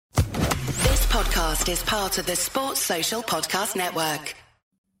podcast is part of the Sports Social Podcast Network.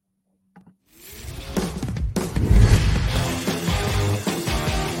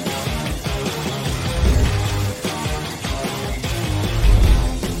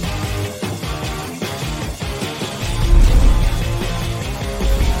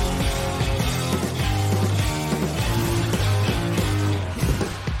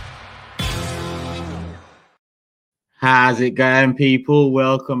 How's it going, people?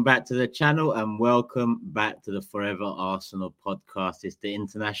 Welcome back to the channel and welcome back to the Forever Arsenal podcast. It's the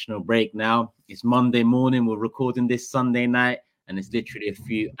international break now. It's Monday morning. We're recording this Sunday night, and it's literally a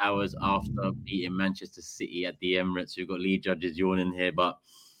few hours after beating Manchester City at the Emirates. We've got Lee Judges yawning here, but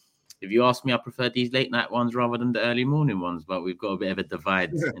if you ask me, I prefer these late night ones rather than the early morning ones, but we've got a bit of a divide.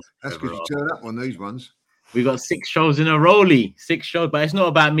 Yeah, that's because you turn up on these ones. We got 6 shows in a row, Lee. 6 shows, but it's not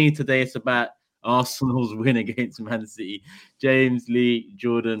about me today. It's about Arsenal's win against Man City. James, Lee,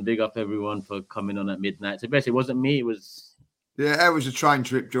 Jordan, big up everyone for coming on at midnight. So basically, it wasn't me. It was... Yeah, it was a train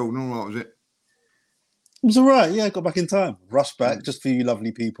trip, Jordan. What was it? It was all right. Yeah, I got back in time. Rushed back just for you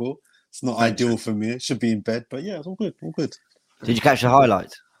lovely people. It's not ideal for me. It should be in bed, but yeah, it's all good. All good. Did you catch the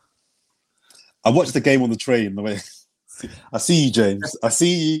highlights? I watched the game on the train. The way I see you, James. I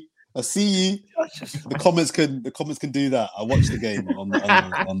see you. The comments can do that. I watched the game on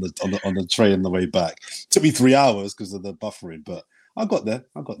the train on the way back. It took me 3 hours because of the buffering, but I got there.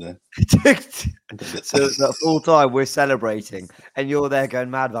 So the full time we're celebrating, and you're there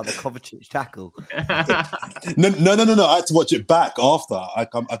going mad about the Kovacic tackle. No. I had to watch it back after. I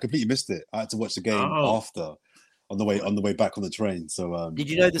completely missed it. I had to watch the game after on the way back on the train. So did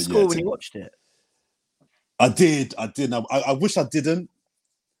you know the score when you watched it? I did. I wish I didn't.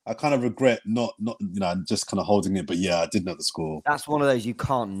 I kind of regret not just kind of holding it, but yeah, I did know the score. That's one of those you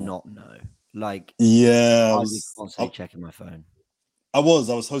can't not know. Like, yeah, I was constantly checking my phone. I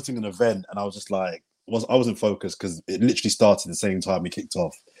was hosting an event, and I was just like, I wasn't focused because it literally started the same time we kicked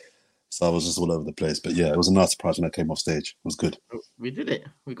off, so I was just all over the place. But yeah, it was a nice surprise when I came off stage. It was good. We did it.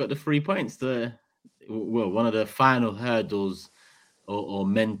 We got the 3 points. One of the final hurdles or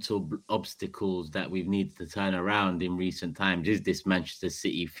mental obstacles that we've needed to turn around in recent times is this Manchester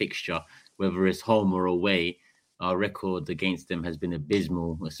City fixture, whether it's home or away. Our record against them has been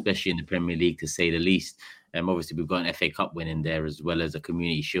abysmal, especially in the Premier League, to say the least. Obviously, we've got an FA Cup win in there, as well as a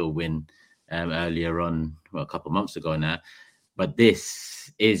Community Shield win earlier on, a couple of months ago now. But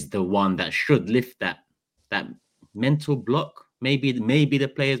this is the one that should lift that mental block. Maybe the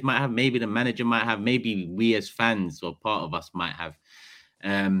players might have, maybe the manager might have, maybe we as fans or part of us might have.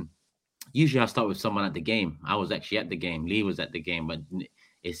 Usually I start with someone at the game. I was actually at the game. Lee was at the game, but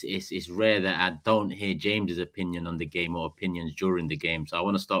it's rare that I don't hear James's opinion on the game or opinions during the game. So I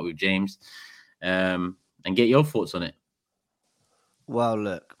want to start with James and get your thoughts on it. Well,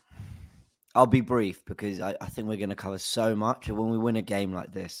 look, I'll be brief because I think we're going to cover so much. And when we win a game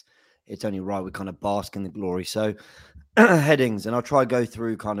like this, it's only right we kind of bask in the glory. So headings, and I'll try to go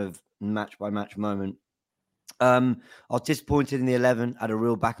through kind of match by match moment. I was disappointed in the 11. Had a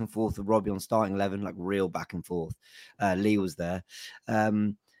real back and forth with Robbie on starting 11, like real back and forth. Lee was there.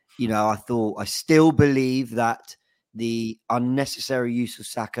 I still believe that the unnecessary use of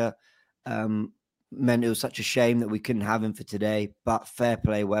Saka meant it was such a shame that we couldn't have him for today. But fair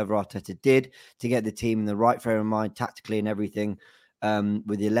play, whatever Arteta did to get the team in the right frame of mind, tactically and everything.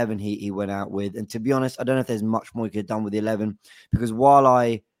 With the 11 he went out with. And to be honest, I don't know if there's much more he could have done with the 11, because while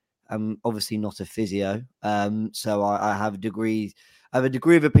I am obviously not a physio, so I have a degree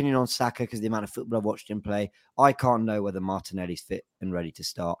of opinion on Saka because the amount of football I've watched him play. I can't know whether Martinelli's fit and ready to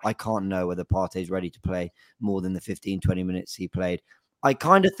start. I can't know whether Partey's ready to play more than the 15-20 minutes he played. I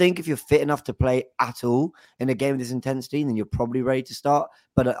kind of think if you're fit enough to play at all in a game of this intensity, then you're probably ready to start.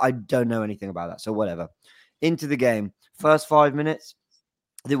 But I don't know anything about that, so whatever. Into the game. First 5 minutes,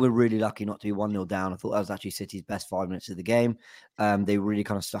 I think we're really lucky not to be 1-0 down. I thought that was actually City's best 5 minutes of the game. They really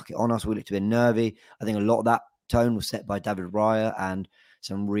kind of stuck it on us. We looked a bit nervy. I think a lot of that tone was set by David Raya and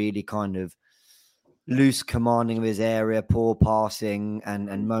some really kind of loose commanding of his area, poor passing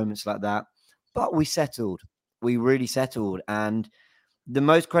and moments like that. But we settled. We really settled. And the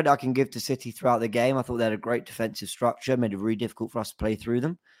most credit I can give to City throughout the game, I thought they had a great defensive structure, made it really difficult for us to play through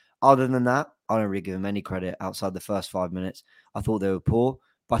them. Other than that, I don't really give them any credit outside the first 5 minutes. I thought they were poor,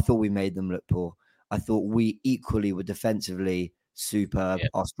 but I thought we made them look poor. I thought we equally were defensively superb. Yeah.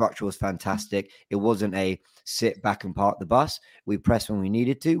 Our structure was fantastic. It wasn't a sit back and park the bus. We pressed when we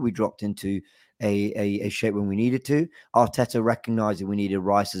needed to. We dropped into a shape when we needed to. Arteta recognizing we needed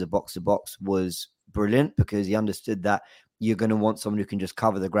Rice as a box-to-box was brilliant because he understood that you're going to want someone who can just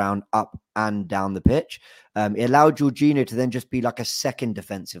cover the ground up and down the pitch. It allowed Jorginho to then just be like a second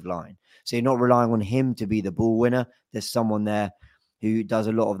defensive line. So you're not relying on him to be the ball winner. There's someone there who does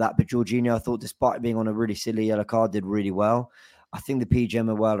a lot of that. But Jorginho, I thought, despite being on a really silly yellow card, did really well. I think the PGM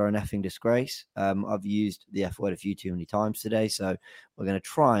are an effing disgrace. I've used the F word a few too many times today, so we're going to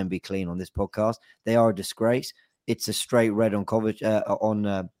try and be clean on this podcast. They are a disgrace. It's a straight red on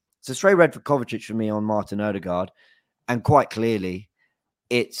Kovacic. It's a straight red for Kovacic for me on Martin Odegaard. And quite clearly,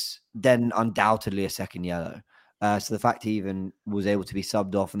 it's then undoubtedly a second yellow. So the fact he even was able to be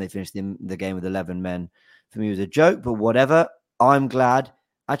subbed off and they finished the game with 11 men, for me was a joke, but whatever. I'm glad.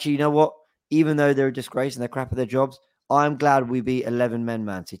 Actually, you know what? Even though they're a disgrace and they're crap at their jobs, I'm glad we beat 11 men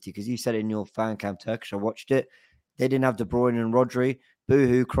Man City, because you said it in your fan cam Turkish. I watched it. They didn't have De Bruyne and Rodri.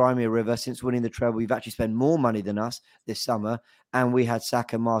 Boo-hoo, cry me a river. Since winning the treble, we've actually spent more money than us this summer. And we had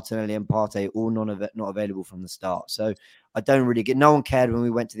Saka, Martinelli and Partey all not available from the start. So I don't really get... No one cared when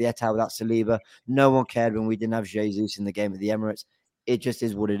we went to the Etihad without Saliba. No one cared when we didn't have Jesus in the game at the Emirates. It just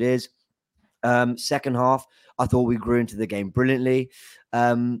is what it is. Second half, I thought we grew into the game brilliantly.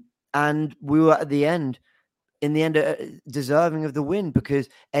 And we were at the end... in the end, deserving of the win, because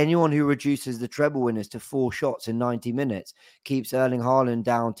anyone who reduces the treble winners to 4 shots in 90 minutes keeps Erling Haaland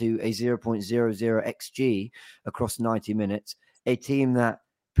down to a 0.00 XG across 90 minutes. A team that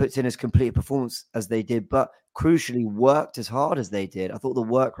puts in as complete a performance as they did, but crucially worked as hard as they did. I thought the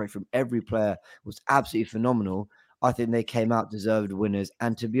work rate from every player was absolutely phenomenal. I think they came out deserved winners.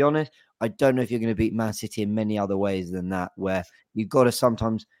 And to be honest, I don't know if you're going to beat Man City in many other ways than that, where you've got to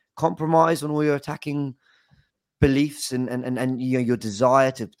sometimes compromise on all your attacking beliefs and you know, your desire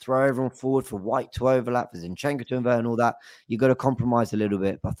to throw everyone forward, for White to overlap, for Zinchenko to invert and all that. You've got to compromise a little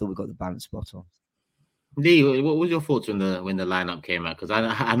bit, but I thought we got the balance spot on. Lee, what was your thoughts when the lineup came out? Because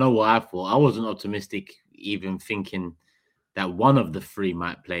I know what I thought. I wasn't optimistic, even thinking that one of the 3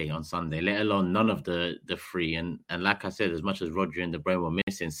 might play on Sunday, let alone none of the 3. And like I said, as much as Rodri and De Bruyne were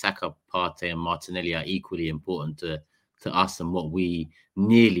missing, Saka, Partey and Martinelli are equally important to us and what we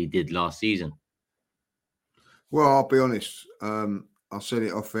nearly did last season. Well, I'll be honest. I said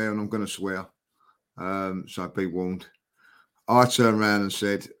it off air and I'm going to swear. So be warned. I turned around and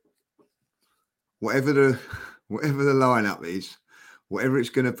said, whatever the lineup is, whatever it's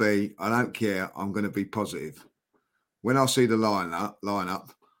going to be, I don't care. I'm going to be positive. When I see the lineup,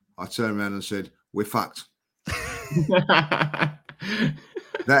 I turned around and said, we're fucked.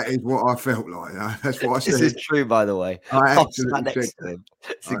 That is what I felt like. That's what I said. This is true, by the way. I absolutely said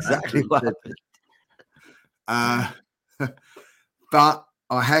it's exactly what happened. But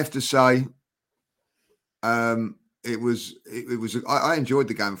I have to say, it was. I enjoyed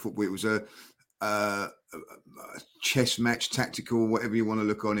the game of football. It was a chess match, tactical, whatever you want to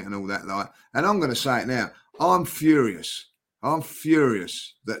look on it, and all that. And I'm going to say it now. I'm furious.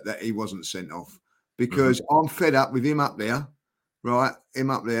 that he wasn't sent off, because I'm fed up with him up there, right? Him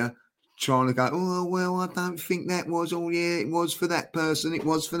up there trying to go, oh, well, I don't think that was, oh, yeah, it was for that person. It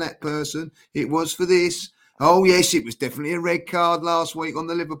was for that person. It was for this. Oh, yes, it was definitely a red card last week on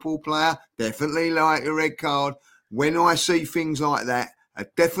the Liverpool player. Definitely like a red card. When I see things like that, a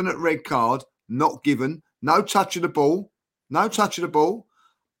definite red card, not given, no touch of the ball,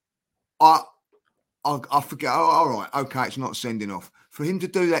 I forget, oh, all right, okay, it's not sending off. For him to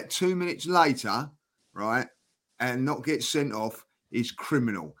do that 2 minutes later, right, and not get sent off is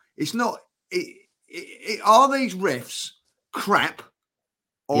criminal. It's not, are these refs crap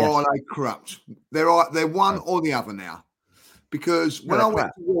or are they corrupt? They're one or the other now. Because when I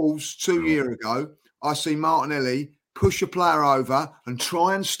went to Wolves 2 years ago, I see Martinelli push a player over and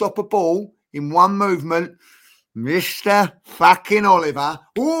try and stop a ball in one movement. Mr. fucking Oliver.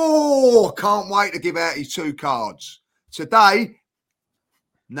 Oh, can't wait to give out his 2 cards. Today,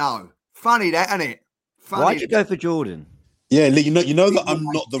 no. Funny that, isn't it? Funny. Why'd you go for Jordan? Yeah, you know that I'm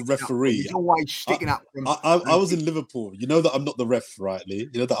not the referee. He's always sticking up. I was in Liverpool. You know that I'm not the ref, right, Lee?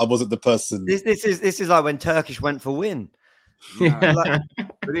 You know that I wasn't the person. This is like when Turkish went for win. But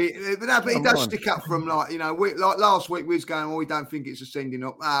he does stick up from, like, you know, like last week we was going, oh, we don't think it's a sending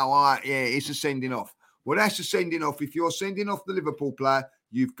off. Oh, all right, yeah, it's a sending off. Well, that's a sending off. If you're sending off the Liverpool player,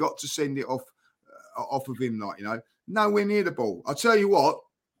 you've got to send it off of him, like, you know, nowhere near the ball. I'll tell you what,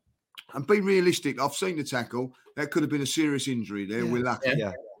 and be realistic. I've seen the tackle. That could have been a serious injury there. Yeah. We're lucky.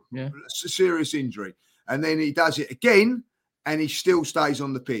 Yeah. It's a serious injury. And then he does it again, and he still stays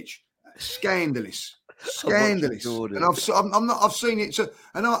on the pitch. Scandalous. And I've seen it. So,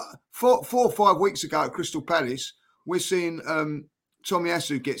 and 4 or 5 weeks ago at Crystal Palace, we're seeing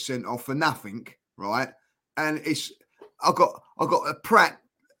Tomiyasu get sent off for nothing, right? And I got a Pratt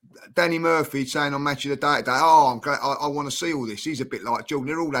Danny Murphy saying on Match of the Day today, "Oh, I'm glad, I want to see all this." He's a bit like Jordan.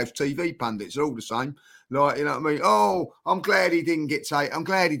 They're all those TV pundits. They're all the same. Like, you know what I mean? Oh, I'm glad he didn't get taken. I'm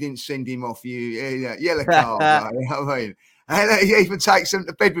glad he didn't send him off. Yellow card. Like, you know what I mean? And he even takes them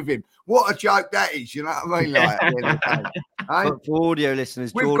to bed with him. What a joke that is. You know what I mean? Like, for audio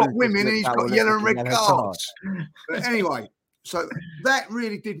listeners, we've Jordan got women and he's got yellow and red cards. But anyway, so that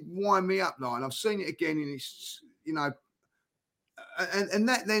really did wind me up, like, and I've seen it again, and it's, you know, and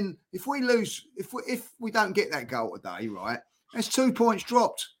that then, if we lose, if we don't get that goal today, right, that's 2 points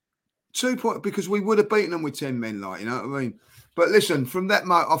dropped. 2 points, because we would have beaten them with 10 men, like, you know what I mean? But listen, from that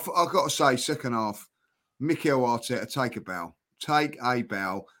moment, I've got to say, second half, Mikel Arteta, take a bow. Take a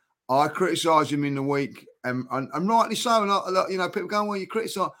bow. I criticised him in the week, and rightly so. And you know, people going, "Well, you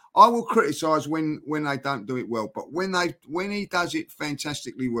criticise." I will criticise when they don't do it well, but when he does it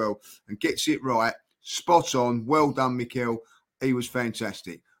fantastically well and gets it right, spot on, well done, Mikel. He was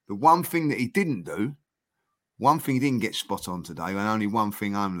fantastic. The one thing that he didn't do, one thing he didn't get spot on today, and only one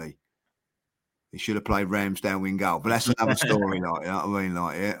thing only. He should have played Ramsdale in goal, but that's another story. Like, you know what I mean?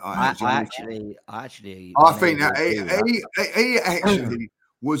 Like, yeah, I think that he actually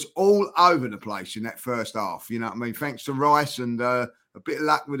was all over the place in that first half. You know what I mean? Thanks to Rice and a bit of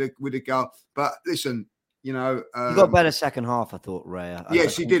luck with a goal. But listen, you know, he got a better second half, I thought, Ray.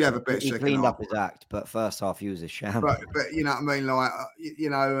 Yes, he did have a better second half. He cleaned up his act, but first half he was a sham. But you know what I mean? Like, you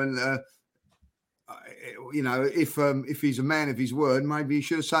know, and. You know, if he's a man of his word, maybe he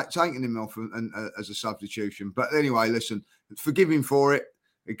should have taken him off as a substitution. But anyway, listen, forgive him for it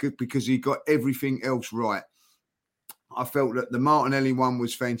because he got everything else right. I felt that the Martinelli one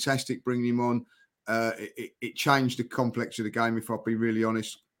was fantastic, bringing him on. It changed the complex of the game, if I'll be really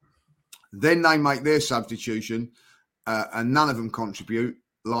honest. Then they make their substitution, and none of them contribute.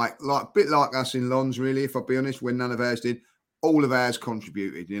 Like a bit like us in Lons, really, if I'll be honest, when none of ours did. All of ours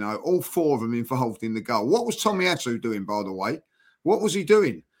contributed, you know, all four of them involved in the goal. What was Tomiyasu doing, by the way? What was he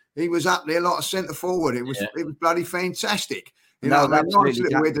doing? He was up there like a centre forward. It was bloody fantastic. You know, nice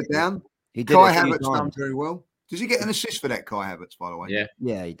little header down. Kai Havertz done very well. Does he get an assist for that, Kai Havertz, by the way?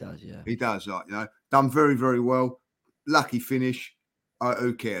 Yeah, he does. Yeah, he does. Like, you know, done very, very well. Lucky finish.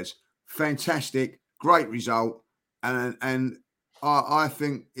 Who cares? Fantastic, great result, and. I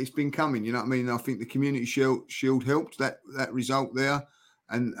think it's been coming, you know what I mean? I think the Community Shield helped that result there,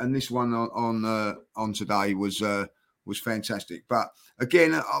 and this one on today was fantastic. But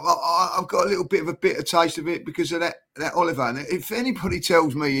again, I've got a little bit of a bitter taste of it because of that Oliver. And if anybody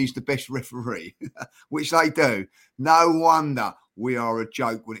tells me he's the best referee, which they do, no wonder we are a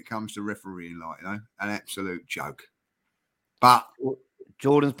joke when it comes to refereeing, like, you know, an absolute joke. But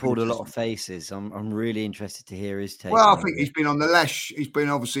Jordan's pulled a lot of faces. I'm really interested to hear his take. Well, I think he's been on the lash. He's been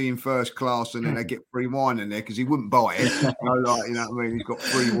obviously in first class, and then they get free wine in there because he wouldn't buy it. So, like, you know what I mean? He's got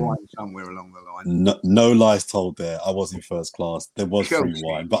free wine somewhere along the line. No lies told there. I was in first class. There was free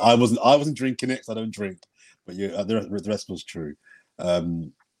wine, but I wasn't drinking it because I don't drink. But the rest was true.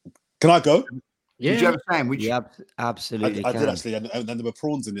 Can I go? Yeah. Did you have a sandwich? Yeah, absolutely. I did actually, and there were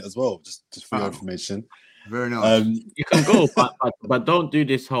prawns in it as well. Just for your information. Very nice. You can go, but don't do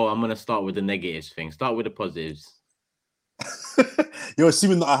this whole. I'm going to start with the negatives thing. Start with the positives. You're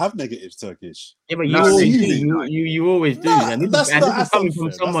assuming that I have negatives, Turkish. Yeah, but you always do. And this is coming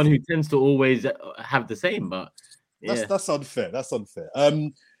from someone who tends to always have the same. But yeah. That's unfair. That's unfair.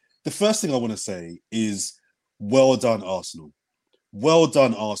 The first thing I want to say is, well done, Arsenal. Well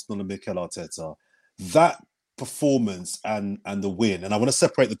done, Arsenal and Mikel Arteta. That performance and the win, and I want to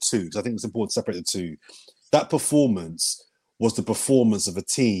separate the two because I think it's important to separate the two. That performance was the performance of a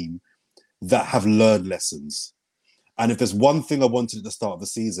team that have learned lessons. And if there's one thing I wanted at the start of the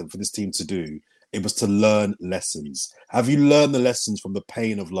season for this team to do, it was to learn lessons. Have you learned the lessons from the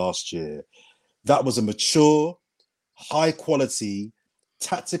pain of last year? That was a mature, high quality,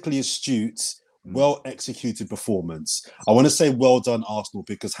 tactically astute, well executed performance. I want to say well done, Arsenal,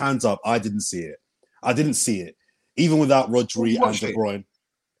 because hands up, I didn't see it. I didn't see it, even without Rodri and De Bruyne.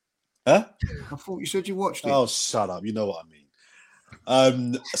 Huh? I thought you said you watched it. Oh, shut up! You know what I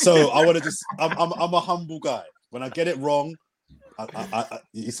mean. So I want to just. I'm a humble guy. When I get it wrong,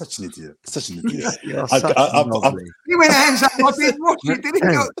 you're such an idiot. Such an idiot. You went hands up. I didn't watch it.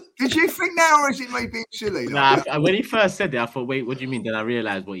 Did you think now, or is it me being silly? Nah, when he first said it, I thought, wait, what do you mean? Then I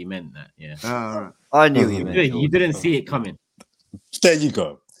realized what he meant. That right. I knew he meant. You didn't see it coming. There you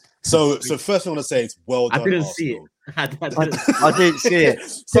go. So first thing I want to say is well done. I didn't Arsenal. see it. I didn't see it.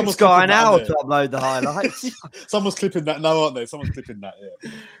 Someone's got an hour to upload the highlights. Someone's clipping that now, aren't they? Someone's clipping that.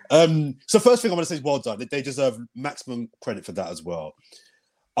 Yeah. So first thing I want to say is well done. They deserve maximum credit for that as well.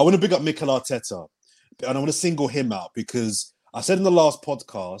 I want to big up Mikel Arteta, and I want to single him out because I said in the last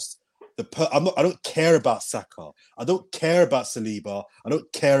podcast, I don't care about Saka. I don't care about Saliba. I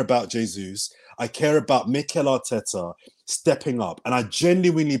don't care about Jesus. I care about Mikel Arteta stepping up. And I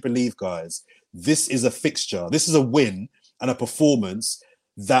genuinely believe, guys, this is a fixture. This is a win and a performance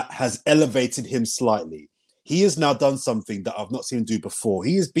that has elevated him slightly. He has now done something that I've not seen him do before.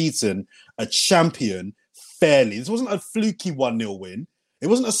 He has beaten a champion fairly. This wasn't a fluky 1-0 win. It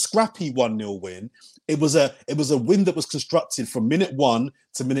wasn't a scrappy 1-0 win. It was a win that was constructed from minute 1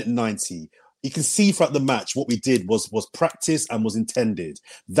 to minute 90. You can see throughout the match what we did was practice and was intended.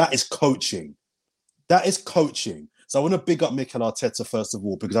 That is coaching. That is coaching. So I want to big up Mikel Arteta first of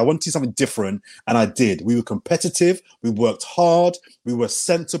all, because I want to see something different, and I did. We were competitive, we worked hard, we were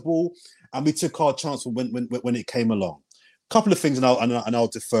sensible, and we took our chance when it came along. A couple of things, and I'll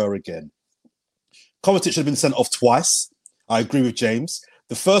defer again. Kovacic should have been sent off twice. I agree with James.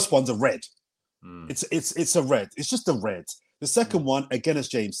 The first one's a red. It's a red. It's just a red. The second one, again, as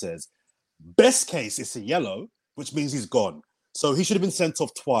James says, best case, it's a yellow, which means he's gone. So he should have been sent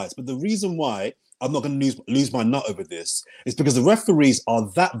off twice. But the reason why I'm not going to lose my nut over this is because the referees are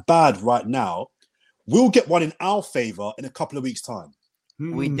that bad right now. We'll get one in our favour in a couple of weeks' time.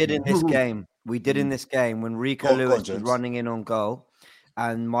 We did in this game. When Rico Lewis was running in on goal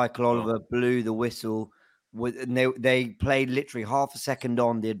and Michael Oliver blew the whistle. And they played literally half a second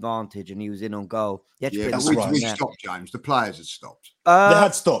on the advantage, and he was in on goal. We stopped, James. The players had stopped. They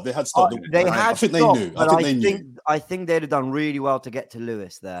had stopped. I think they knew. I think they'd have done really well to get to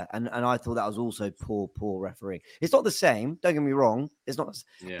Lewis there, and I thought that was also poor refereeing. It's not the same. Don't get me wrong. It's not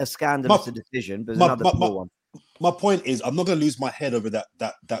a scandalous decision, but it's another poor one. My point is, I'm not going to lose my head over that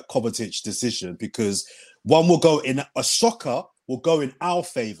Kovacic decision, because one will go in a shocker will go in our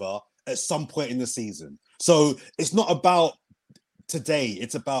favour at some point in the season. So it's not about today.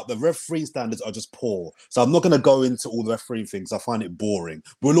 It's about the refereeing standards are just poor. So I'm not going to go into all the refereeing things. I find it boring.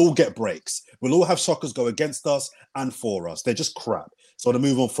 We'll all get breaks. We'll all have shockers go against us and for us. They're just crap. So I'm going to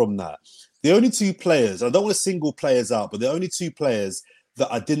move on from that. The only two players, I don't want to single players out, but the only two players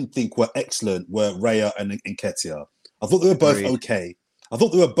that I didn't think were excellent were Raya and Nketiah. I thought they were both okay. I thought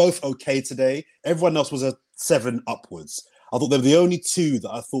they were both okay today. Everyone else was a 7 upwards. I thought they were the only two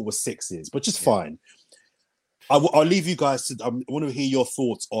that I thought were 6s, but just fine. I'll leave you guys to. I want to hear your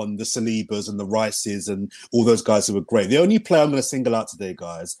thoughts on the Salibas and the Rices and all those guys who were great. The only player I'm going to single out today,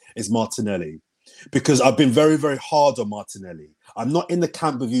 guys, is Martinelli, because I've been very, very hard on Martinelli. I'm not in the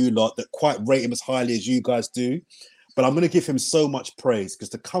camp with you lot that quite rate him as highly as you guys do, but I'm going to give him so much praise, because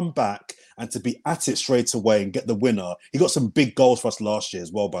to come back and to be at it straight away and get the winner, he got some big goals for us last year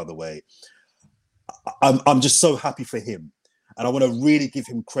as well, by the way. I'm just so happy for him. And I want to really give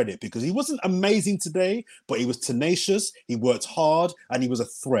him credit, because he wasn't amazing today, but he was tenacious, he worked hard, and he was a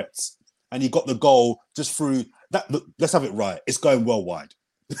threat. And he got the goal just through that. Look, let's have it right. It's going well wide.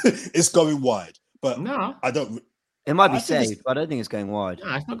 It's going wide. But no, I don't. It might be saved, but I don't think it's going wide.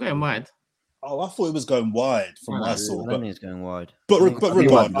 No, it's not going wide. Oh, I thought it was going wide from what I saw. I don't think it's going wide. But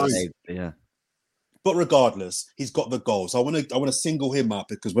regardless. Saved, yeah. But regardless, he's got the goal. So I want to single him up,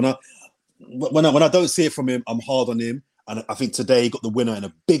 because when I don't see it from him, I'm hard on him. And I think today he got the winner in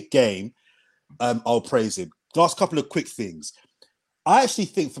a big game. I'll praise him. Last couple of quick things. I actually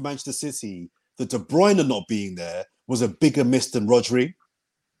think for Manchester City, the De Bruyne not being there was a bigger miss than Rodri.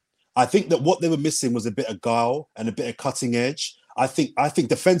 I think that what they were missing was a bit of guile and a bit of cutting edge. I think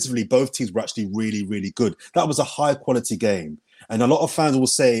defensively, both teams were actually really, really good. That was a high quality game. And a lot of fans will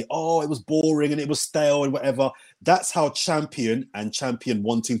say, oh, it was boring and it was stale and whatever. That's how champion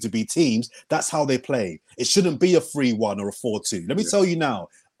wanting to be teams, that's how they play. It shouldn't be a 3-1 or a 4-2. Let me tell you now,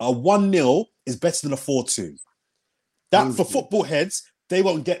 a 1-0 is better than a 4-2. That for football heads, they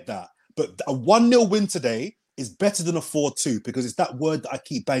won't get that. But a 1-0 win today is better than a 4-2, because it's that word that I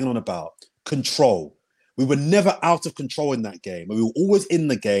keep banging on about, control. We were never out of control in that game. We were always in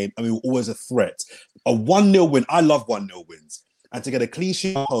the game, and we were always a threat. A 1-0 win, I love 1-0 wins. And to get a clean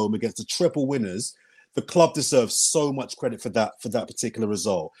sheet at home against the triple winners, the club deserves so much credit for that particular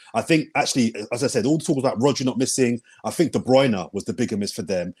result. I think, actually, as I said, all the talk about Rodri not missing, I think De Bruyne was the bigger miss for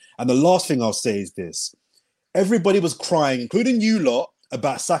them. And the last thing I'll say is this. Everybody was crying, including you lot,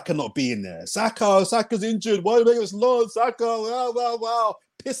 about Saka not being there. Saka's injured. Why do you make us lose? Saka, wow.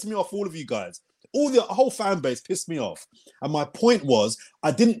 Pissed me off, all of you guys. The whole fan base pissed me off. And my point was,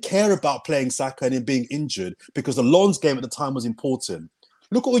 I didn't care about playing Saka and him being injured, because the Lens game at the time was important.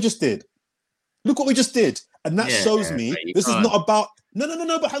 Look what we just did. And that shows me this is not about...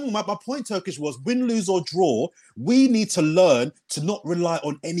 No, but hang on. My point, Turkish, was win, lose or draw, we need to learn to not rely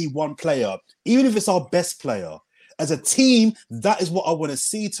on any one player, even if it's our best player. As a team, that is what I want to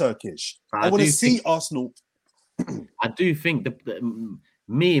see, Turkish. I want to see Arsenal... I do think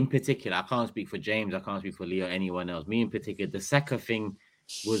me in particular, I can't speak for James, I can't speak for Leo, anyone else. Me in particular, the Saka thing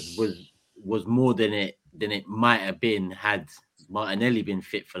was more than it might have been had Martinelli been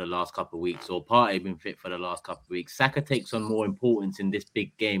fit for the last couple of weeks or Partey been fit for the last couple of weeks. Saka takes on more importance in this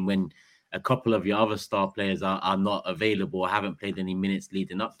big game when a couple of your other star players are not available or haven't played any minutes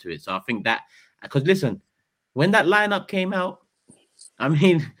leading up to it. So I think that, because listen, when that lineup came out, I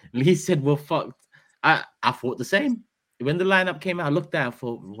mean, Lee said we're fucked. I thought the same. When the lineup came out, I looked at it and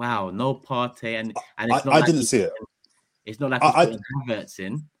thought, wow, no Partey. And it's not I like didn't see it. It's not like he's putting Havertz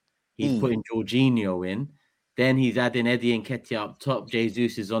in. He's putting Jorginho in. Then he's adding Eddie Nketiah up top.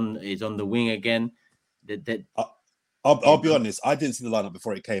 Jesus is on the wing again. I'll be honest. I didn't see the lineup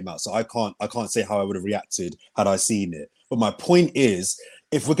before it came out, so I can't say how I would have reacted had I seen it. But my point is,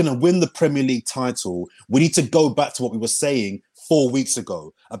 if we're going to win the Premier League title, we need to go back to what we were saying 4 weeks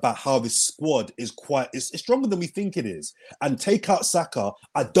ago about how this squad is it's stronger than we think it is. And take out Saka.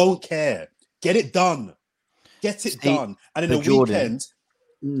 I don't care. Get it done. Get it done. And in the weekend,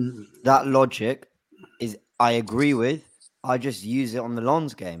 that logic is I agree with. I just use it on the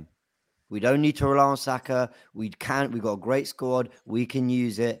Lens game. We don't need to rely on Saka. We've got a great squad. We can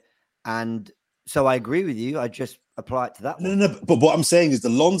use it. And so I agree with you. I just apply it to that one. No. But what I'm saying is the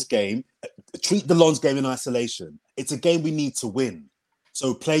Lens game, treat the Lens game in isolation. It's a game we need to win.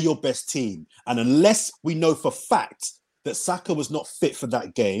 So play your best team. And unless we know for fact that Saka was not fit for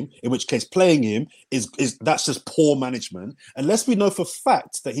that game, in which case playing him is that's just poor management. Unless we know for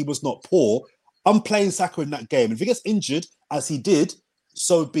fact that he was not poor, I'm playing Saka in that game. And if he gets injured, as he did,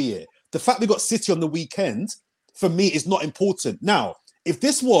 so be it. The fact we got City on the weekend, for me, is not important. Now, if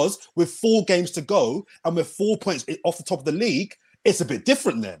this was with 4 games to go and we're 4 points off the top of the league, it's a bit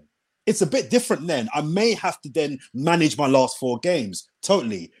different then. I may have to then manage my last 4 games.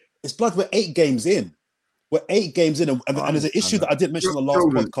 Totally. It's blood. We're 8 games in. And there's an issue that I didn't mention on the last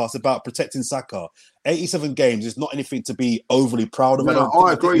podcast about protecting Saka. 87 games is not anything to be overly proud of. No,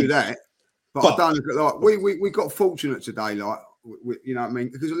 I agree with that. But I don't look at, like, we got fortunate today, like, you know what I mean?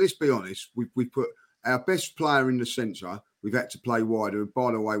 Because let's be honest, we put our best player in the centre. We've had to play wider. And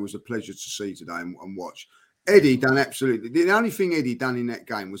by the way, it was a pleasure to see today and watch. Eddie done absolutely. The only thing Eddie done in that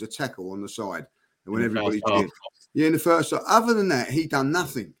game was a tackle on the side. And when everybody did. Yeah, in the first half. Other than that, he done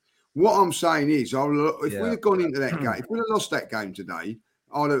nothing. What I'm saying is, if we'd have gone into that game, if we'd have lost that game today,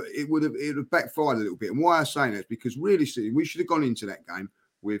 it would have backfired a little bit. And why I'm saying that is because realistically, we should have gone into that game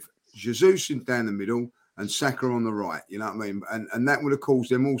with Jesus down the middle and Saka on the right. You know what I mean? And that would have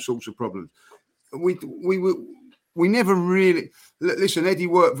caused them all sorts of problems. We never really listen. Eddie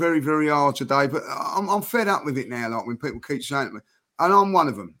worked very, very hard today, but I'm fed up with it now. Like when people keep saying to me, and I'm one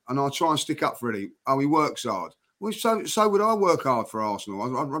of them, and I try and stick up for Eddie. Oh, he works hard. Well, so would I work hard for Arsenal.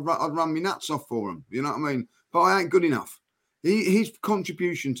 I'd run me nuts off for him. You know what I mean? But I ain't good enough. His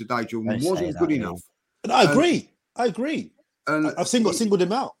contribution today, Jordan, wasn't good enough. And I agree. And I've singled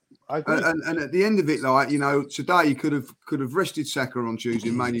him out. I agree. And at the end of it, like, you know, today he could have rested Saka on Tuesday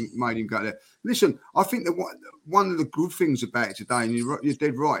and made him go there. Listen, I think that one of the good things about it today, and you're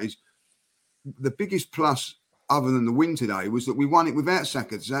dead right, is the biggest plus other than the win today was that we won it without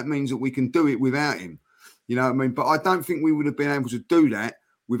Saka. So that means that we can do it without him. You know what I mean? But I don't think we would have been able to do that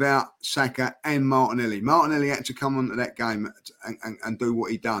without Saka and Martinelli. Martinelli had to come onto that game and do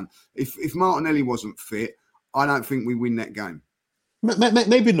what he done. If Martinelli wasn't fit, I don't think we win that game.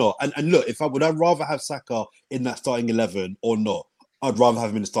 Maybe not. And look, would I rather have Saka in that starting 11 or not? I'd rather have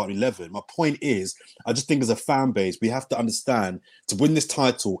him in the starting 11. My point is, I just think as a fan base, we have to understand to win this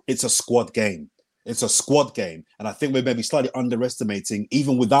title, it's a squad game. It's a squad game. And I think we're maybe slightly underestimating,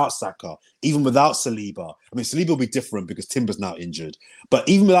 even without Saka, even without Saliba. I mean, Saliba will be different because Timber's now injured. But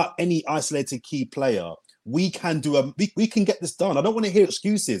even without any isolated key player, we can we can get this done. I don't want to hear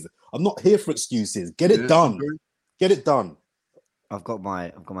excuses. I'm not here for excuses. Get it done. Get it done. I've got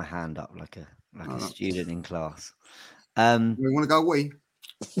my hand up like a student in class. We want to go wee?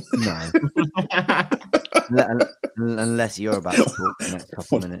 No. Unless you're about to talk for the next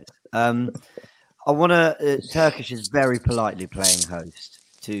couple of minutes. I want to... Turkish is very politely playing host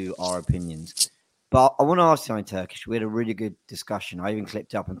to our opinions. But I want to ask you in Turkish. We had a really good discussion. I even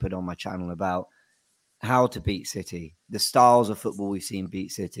clipped up and put on my channel about how to beat City, the styles of football we've seen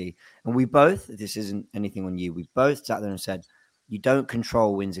beat City. And we both, this isn't anything on you, we both sat there and said, you don't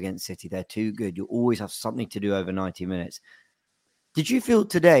control wins against City. They're too good. You always have something to do over 90 minutes. Did you feel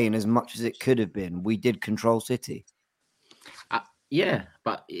today, in as much as it could have been, we did control City? Yeah,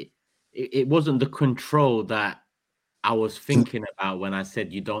 but it wasn't the control that I was thinking about when I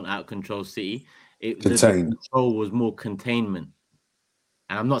said you don't out-control City. The control was more containment.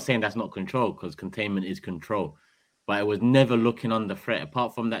 And I'm not saying that's not control, because containment is control. but it was never looking under threat,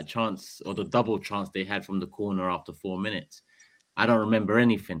 apart from that chance or the double chance they had from the corner after 4 minutes. I don't remember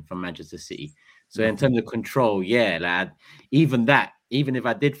anything from Manchester City. So in terms of control, yeah, lad, even if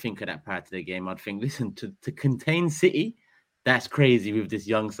I did think of that prior to the game, I'd think, listen, to contain City, that's crazy with this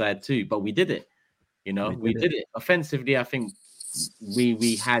young side too. But we did it, we did it. Offensively, I think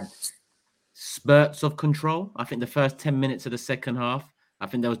we had spurts of control. I think the first 10 minutes of the second half, I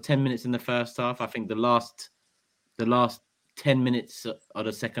think there was 10 minutes in the first half. I think the last 10 minutes of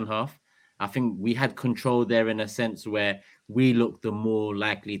the second half, I think we had control there in a sense where we looked the more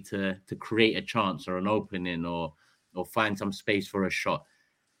likely to create a chance or an opening or find some space for a shot.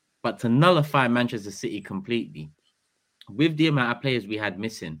 But to nullify Manchester City completely, with the amount of players we had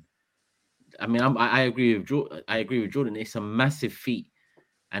missing, I mean, I agree with Jordan. It's a massive feat,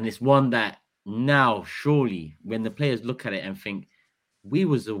 and it's one that now surely, when the players look at it and think we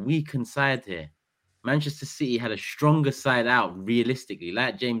was a weakened side here, Manchester City had a stronger side out. Realistically,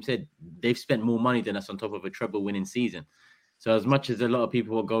 like James said, they've spent more money than us on top of a treble-winning season. So as much as a lot of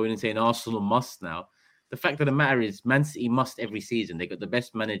people are going and saying Arsenal must now, the fact of the matter is Man City must every season. They got the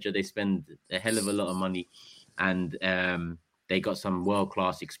best manager. They spend a hell of a lot of money, and they got some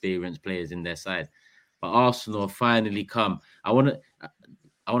world-class experienced players in their side. But Arsenal finally come. I want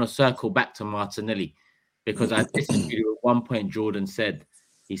to circle back to Martinelli, because I disagree with one point Jordan said.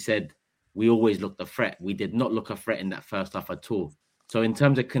 He said, we always looked a threat. We did not look a threat in that first half at all. So in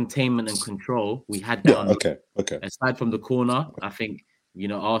terms of containment and control, we had that. Okay. Aside from the corner, I think,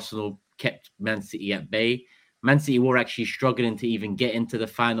 Arsenal kept Man City at bay. Man City were actually struggling to even get into the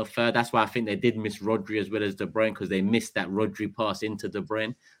final third. That's why I think they did miss Rodri as well as De Bruyne, because they missed that Rodri pass into De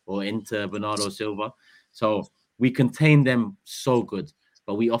Bruyne or into Bernardo Silva. So we contained them so good,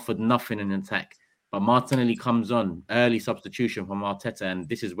 but we offered nothing in attack. But Martinelli comes on, early substitution from Arteta, and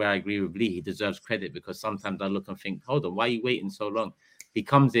this is where I agree with Lee. He deserves credit, because sometimes I look and think, hold on, why are you waiting so long? He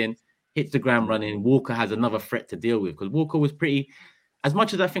comes in, hits the ground running. Walker has another threat to deal with, because Walker was pretty, as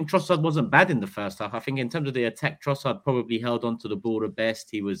much as I think Trossard wasn't bad in the first half, I think in terms of the attack, Trossard probably held on to the ball the best.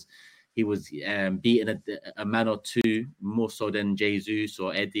 He was beating a man or two, more so than Jesus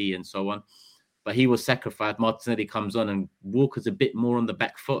or Eddie and so on. But he was sacrificed. Martinelli comes on, and Walker's a bit more on the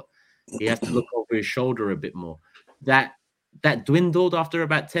back foot. He has to look over his shoulder a bit more. That dwindled after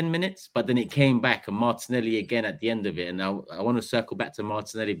about 10 minutes, but then it came back, and Martinelli again at the end of it. And I want to circle back to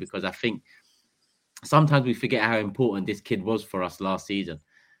Martinelli, because I think sometimes we forget how important this kid was for us last season.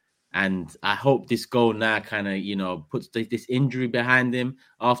 And I hope this goal now kind of, puts this injury behind him.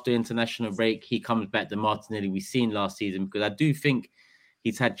 After international break, he comes back to Martinelli we've seen last season, because I do think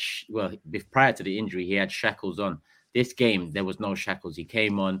he's had, prior to the injury, he had shackles on. This game, there was no shackles. He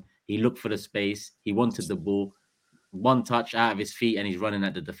came on, he looked for the space, he wanted the ball, one touch out of his feet, and he's running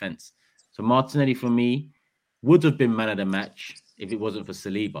at the defense. So Martinelli, for me, would have been man of the match if it wasn't for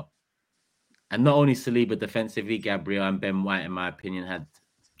Saliba. And not only Saliba defensively, Gabriel and Ben White, in my opinion, had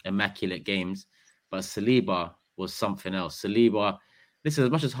immaculate games, but Saliba was something else. Saliba, listen, as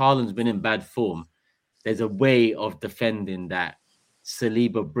much as Haaland's been in bad form, there's a way of defending that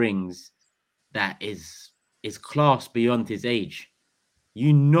Saliba brings that is class beyond his age.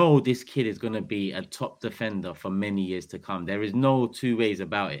 This kid is going to be a top defender for many years to come. There is no two ways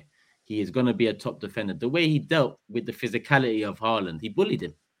about it. He is going to be a top defender. The way he dealt with the physicality of Haaland, he bullied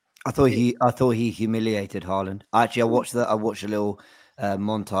him. I thought he humiliated Haaland. Actually, I watched a little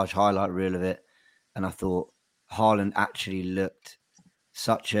montage highlight reel of it, and I thought Haaland actually looked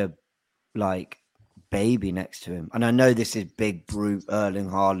such a baby next to him. And I know this is big brute Erling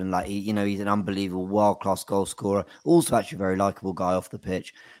Haaland, he's an unbelievable world-class goal scorer, also actually a very likable guy off the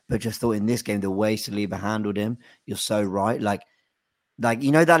pitch, but just thought in this game, the way Saliba handled him, you're so right.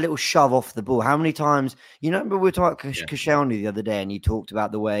 That little shove off the ball. How many times, remember we were talking about Koscielny the other day, and you talked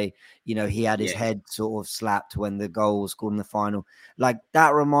about the way, he had his head sort of slapped when the goal was scored in the final.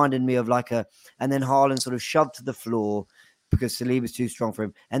 That reminded me of and then Haaland sort of shoved to the floor, because Saliba's too strong for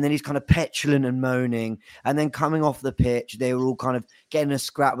him. And then he's kind of petulant and moaning. And then coming off the pitch, they were all kind of getting a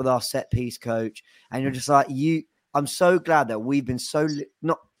scrap with our set piece coach. And you're just I'm so glad that we've been so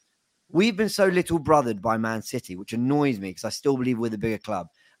little brothered by Man City, which annoys me, because I still believe we're the bigger club.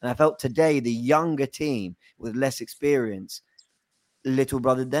 And I felt today the younger team with less experience little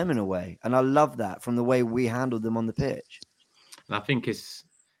brothered them in a way. And I love that from the way we handled them on the pitch. And I think it's,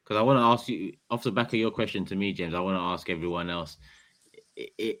 because I want to ask you, off the back of your question to me, James, I want to ask everyone else,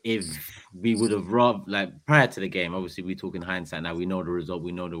 if we would have prior to the game, obviously we're talking hindsight now, we know the result,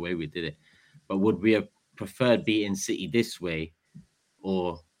 we know the way we did it, but would we have preferred beating City this way,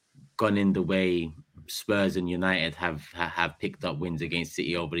 or gone in the way Spurs and United have picked up wins against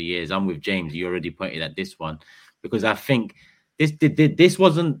City over the years? I'm with James, you already pointed at this one, because I think this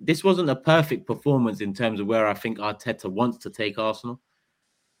wasn't a perfect performance in terms of where I think Arteta wants to take Arsenal.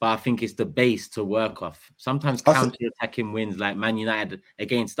 But I think it's the base to work off. Sometimes counter-attacking wins like Man United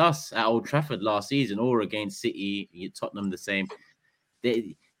against us at Old Trafford last season, or against City, Tottenham the same.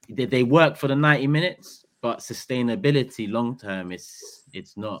 They work for the 90 minutes, but sustainability long term it's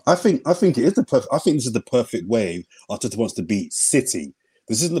not. I think it is I think this is the perfect way Arteta wants to beat City.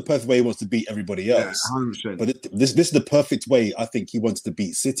 This isn't the perfect way he wants to beat everybody else. Yeah, 100%. But this is the perfect way I think he wants to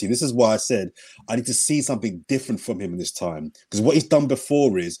beat City. This is why I said I need to see something different from him in this time. Because what he's done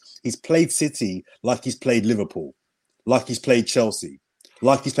before is he's played City like he's played Liverpool, like he's played Chelsea,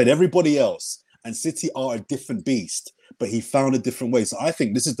 like he's played everybody else. And City are a different beast, but he found a different way. So I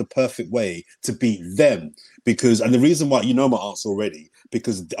think this is the perfect way to beat them. And the reason why, you know my answer already,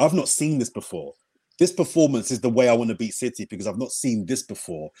 because I've not seen this before. This performance is the way I want to beat City because I've not seen this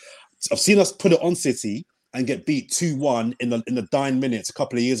before. I've seen us put it on City and get beat 2-1 in the dying minutes a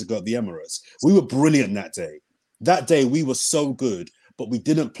couple of years ago at the Emirates. We were brilliant that day. That day we were so good, but we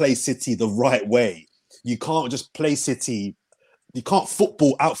didn't play City the right way. You can't just play City. You can't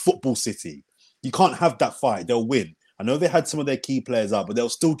out-football City. You can't have that fight. They'll win. I know they had some of their key players out, but they'll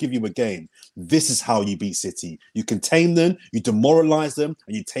still give you a game. This is how you beat City. You contain them, you demoralize them,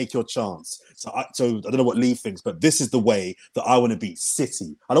 and you take your chance. So I don't know what Lee thinks, but this is the way that I want to beat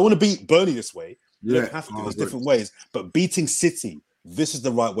City. I don't want to beat Burnley this way. You don't have to. There's different ways. But beating City, this is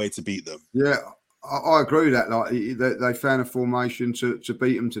the right way to beat them. Yeah, I agree with that. Like they found a formation to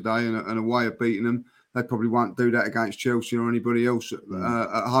beat them today and a way of beating them. They probably won't do that against Chelsea or anybody else at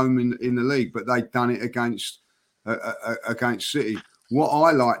home in the league, but they've done it against City. What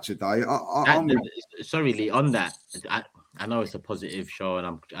I like today, sorry, Lee, on that, I know it's a positive show,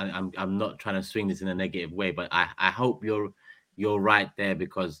 and I'm not trying to swing this in a negative way, but I hope you're right there,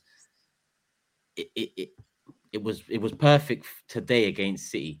 because it was perfect today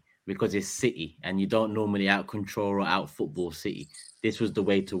against City, because it's City, and you don't normally out control or out football City. This was the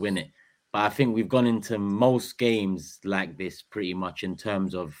way to win it. But I think we've gone into most games like this pretty much in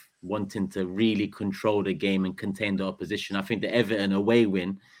terms of wanting to really control the game and contain the opposition. I think the Everton away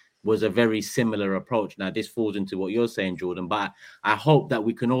win was a very similar approach. Now, this falls into what you're saying, Jordan, but I hope that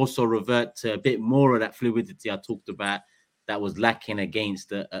we can also revert to a bit more of that fluidity I talked about that was lacking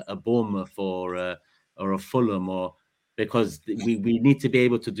against a Bournemouth or a Fulham, because we need to be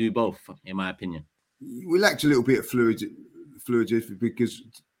able to do both, in my opinion. We lacked a little bit of fluidity because,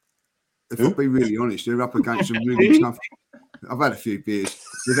 if I'll be really honest, they're up against some really tough. I've had a few beers.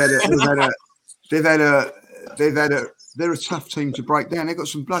 They're a tough team to break down. They've got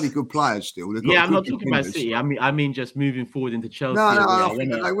some bloody good players still. I'm not talking about City. I mean just moving forward into Chelsea. No, I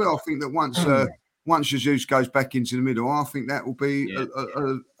think that they will. I think that once Jesus goes back into the middle, I think that will be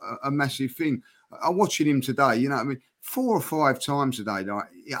a massive thing. I'm watching him today. You know what I mean? 4 or 5 times today, like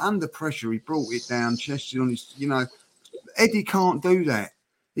under pressure, he brought it down, chested on his. You know, Eddie can't do that.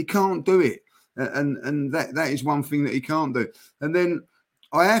 He can't do it. And that is one thing that he can't do. And then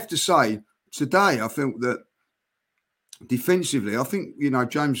I have to say, today I felt that defensively, I think,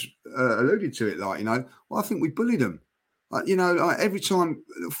 James alluded to it, I think we bullied them. Every time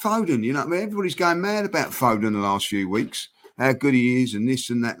Foden, everybody's going mad about Foden the last few weeks, how good he is and this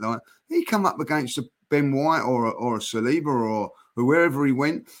and that. He come up against a Ben White or a Saliba or wherever he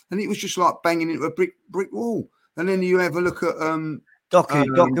went, and it was just like banging into a brick wall. And then you have a look at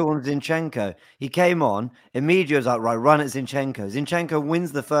Doku on Zinchenko. He came on, immediately was like, right, run at Zinchenko. Zinchenko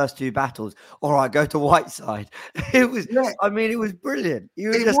wins the first 2 battles. All right, go to Whiteside. It was, it was brilliant. You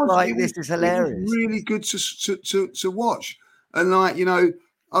were just like, this is hilarious. It was really good to watch. And I'm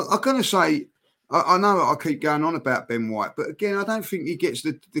going to say, I know I keep going on about Ben White, but again, I don't think he gets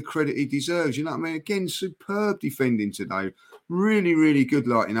the credit he deserves. You know what I mean? Again, superb defending today. Really, really good,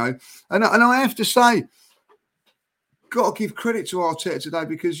 And I have to say, got to give credit to Arteta today,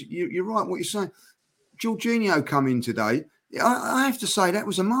 because you're right what you're saying. Jorginho come in today. I have to say that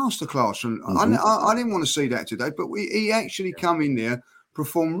was a masterclass. And I didn't want to see that today, but he actually come in there,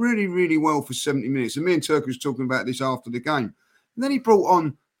 performed really, really well for 70 minutes. And me and Turk was talking about this after the game. And then he brought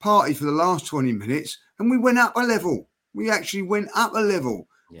on Partey for the last 20 minutes, and we went up a level. We actually went up a level.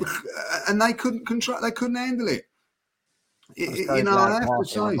 Yeah. And they couldn't handle it. I have to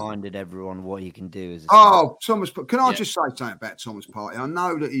say, reminded everyone what he can do. Thomas, can I just say something about Thomas Partey? I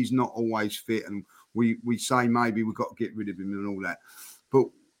know that he's not always fit, and we say maybe we've got to get rid of him and all that, but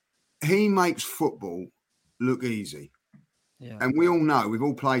he makes football look easy. Yeah. And we all know, we've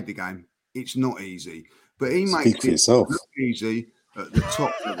all played the game, it's not easy, but he makes it look easy at the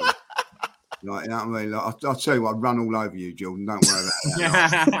top level. You know what I mean? I'll tell you what, I'd run all over you, Jordan. Don't worry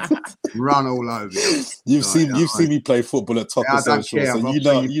about that. run all over you. You've seen me play football at top I of don't social, care. so I've you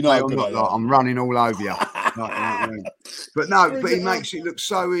seen know play how or good not, I like, am. I'm running all over you. Like, you know what I mean? But no, but he it makes it look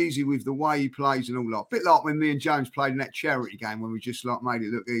so easy with the way he plays and all that. A bit like when me and James played in that charity game when we just like made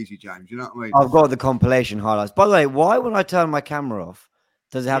it look easy, James. You know what I mean? I've got the compilation highlights. By the way, why when I turn my camera off,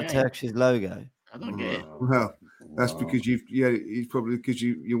 does it have Yeah. Turkish's logo? I don't get it. Well, that's because it's probably because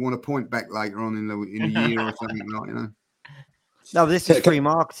you want to point back later on in a year or something like, you know. No, this is free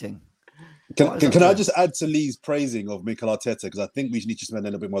marketing. Can I just add to Lee's praising of Mikel Arteta, because I think we need to spend a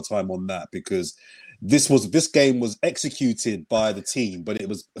little bit more time on that, because this game was executed by the team, but it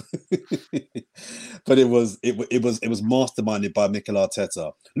was masterminded by Mikel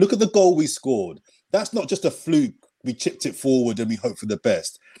Arteta. Look at the goal we scored. That's not just a fluke. We chipped it forward and we hope for the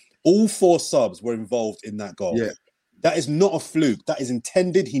best. All 4 subs were involved in that goal. Yeah. That is not a fluke. That is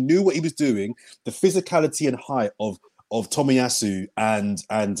intended. He knew what he was doing. The physicality and height of Tomiyasu and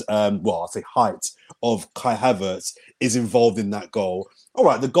I say height of Kai Havertz is involved in that goal. All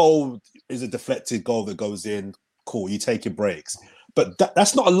right, the goal is a deflected goal that goes in. Cool, you take your breaks. But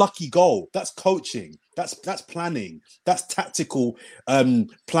that's not a lucky goal. That's coaching. That's planning. That's tactical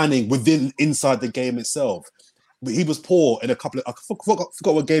planning inside the game itself. He was poor in a couple of... I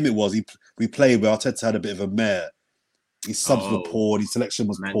forgot what game it was. We played where Arteta had a bit of a mare. His subs were poor. His selection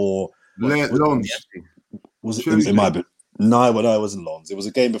was poor. Lons. It might have been... No, it wasn't Lons. It was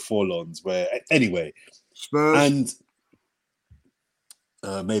a game before Lons where... Anyway. Spurs. And...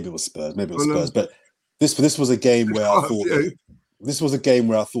 maybe it was Spurs. But this was a game where I thought... This was a game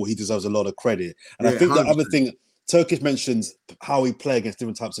where I thought he deserves a lot of credit. And I think 100%. The other thing... Turkish mentions how we play against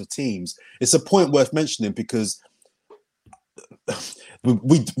different types of teams. It's a point worth mentioning because...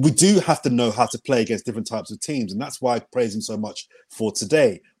 We do have to know how to play against different types of teams, and that's why I praise him so much for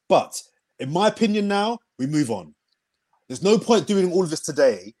today. But in my opinion now, we move on. There's no point doing all of this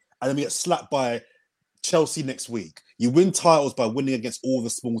today and then we get slapped by Chelsea next week. You win titles by winning against all the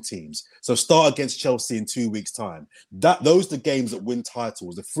small teams. So start against Chelsea in 2 weeks' time. Those are the games that win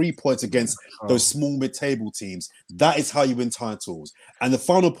titles. The 3 points against those small mid-table teams. That is how you win titles. And the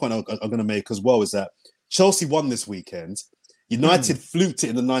final point I'm going to make as well is that Chelsea won this weekend. United fluked it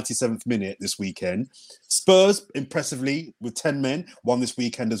in the 97th minute this weekend. Spurs, impressively, with 10 men, won this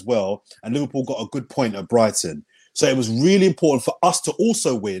weekend as well. And Liverpool got a good point at Brighton. So it was really important for us to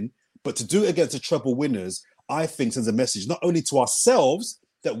also win, but to do it against the treble winners, I think sends a message not only to ourselves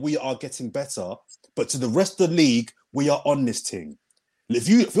that we are getting better, but to the rest of the league, we are on this thing. If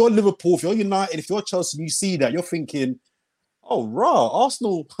you're Liverpool, if you're United, if you're Chelsea, and you see that, you're thinking, oh,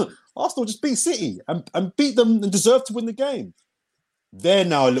 Arsenal just beat City and beat them and deserve to win the game. They're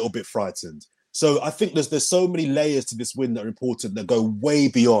now a little bit frightened. So I think there's so many layers to this win that are important that go way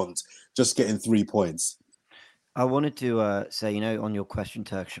beyond just getting 3 points. I wanted to say, on your question,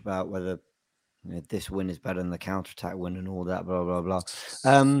 Turkish, about whether this win is better than the counter-attack win and all that, blah, blah, blah.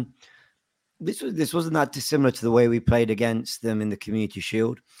 This wasn't that dissimilar to the way we played against them in the Community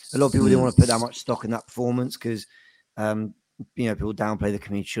Shield. A lot of people didn't want to put that much stock in that performance because, people downplay the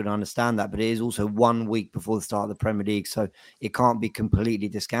Community Shield. I understand that, but it is also 1 week before the start of the Premier League, so it can't be completely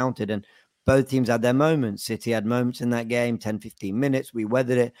discounted. And both teams had their moments. City had moments in that game, 10, 15 minutes. We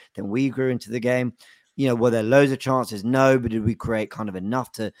weathered it. Then we grew into the game. Were there loads of chances? No, but did we create kind of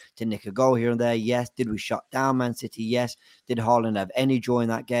enough to nick a goal here and there? Yes. Did we shut down Man City? Yes. Did Haaland have any joy in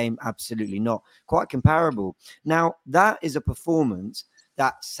that game? Absolutely not. Quite comparable. Now, that is a performance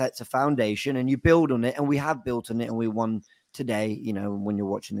that sets a foundation and you build on it, and we have built on it, and we won today. When you're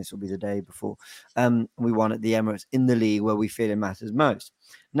watching this, will be the day before. We won at the Emirates in the league where we feel it matters most.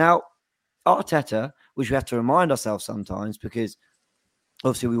 Now, Arteta, which we have to remind ourselves sometimes because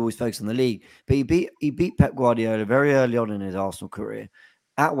obviously we always focus on the league, but he beat Pep Guardiola very early on in his Arsenal career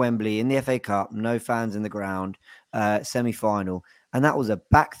at Wembley in the FA Cup, no fans in the ground, semi-final, and that was a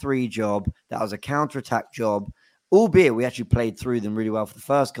back three job. That was a counter-attack job. Albeit we actually played through them really well for the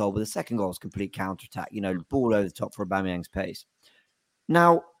first goal, but the second goal was complete counter-attack, ball over the top for Aubameyang's pace.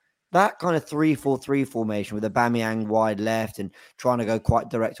 Now, that kind of 3-4-3 formation with Aubameyang wide left and trying to go quite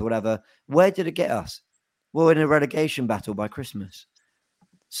direct or whatever, where did it get us? Well, in a relegation battle by Christmas.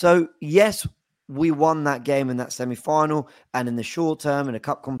 So, yes, we won that game in that semi-final, and in the short term, in a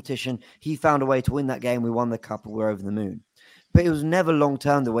cup competition, he found a way to win that game. We won the cup and we're over the moon. But it was never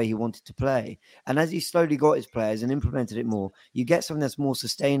long-term the way he wanted to play. And as he slowly got his players and implemented it more, you get something that's more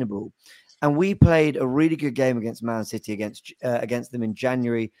sustainable. And we played a really good game against Man City, against them in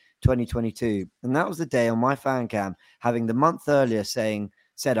January 2022. And that was the day on my fan cam, having the month earlier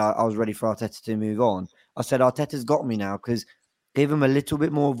said I was ready for Arteta to move on. I said, Arteta's got me now because give him a little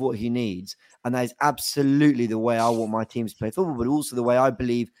bit more of what he needs. And that is absolutely the way I want my team to play football, but also the way I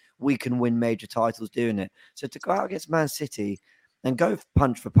believe we can win major titles doing it. So to go out against Man City and go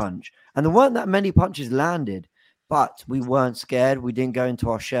punch for punch, and there weren't that many punches landed, but we weren't scared. We didn't go into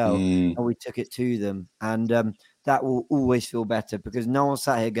our shell, and we took it to them. And that will always feel better, because no one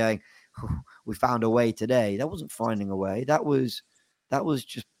sat here going, we found a way today. That wasn't finding a way. That was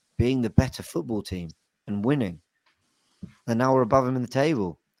just being the better football team and winning. And now we're above them in the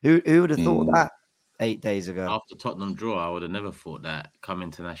table. Who would have thought that 8 days ago? After Tottenham draw, I would have never thought that come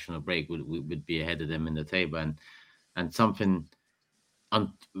international break would be ahead of them in the table. And something,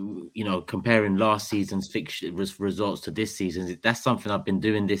 comparing last season's fixture results to this season, that's something I've been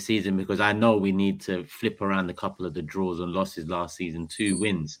doing this season, because I know we need to flip around a couple of the draws and losses last season. 2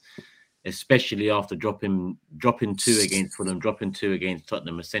 wins, especially after dropping 2 against Fulham, dropping 2 against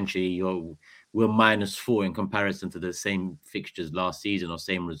Tottenham. Essentially, we're -4 in comparison to the same fixtures last season or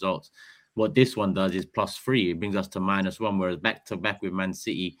same results. What this one does is +3. It brings us to -1, whereas back to back with Man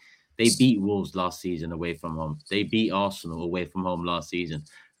City, they beat Wolves last season away from home. They beat Arsenal away from home last season.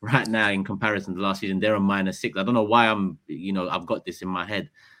 Right now, in comparison to last season, they're on -6. I don't know why I've got this in my head,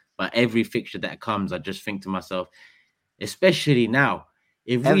 but every fixture that comes, I just think to myself, especially now,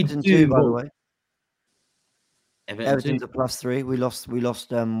 if Everton we do, too, by the way. Everton's too. a +3. We lost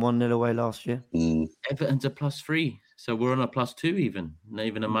 1-0 away last year. Everton's a +3. So we're on a +2 even, not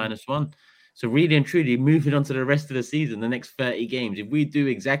even a -1. So really and truly, moving on to the rest of the season, the next 30 games, if we do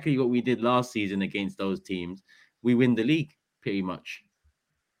exactly what we did last season against those teams, we win the league pretty much.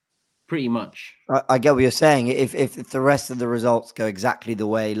 Pretty much. I get what you're saying. If the rest of the results go exactly the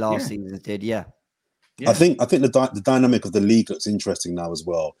way last season did, yeah. I think the dynamic of the league looks interesting now as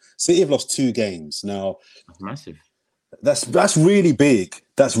well. City have lost 2 games now. That's massive. That's really big.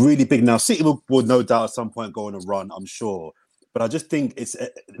 That's really big. Now City will no doubt at some point go on a run, I'm sure. But I just think it's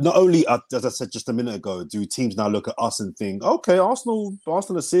not only, as I said just a minute ago, do teams now look at us and think, okay, Arsenal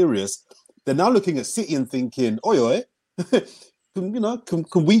are serious. They're now looking at City and thinking, oi,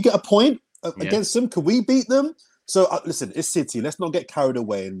 can we get a point against them? Can we beat them? So listen, it's City. Let's not get carried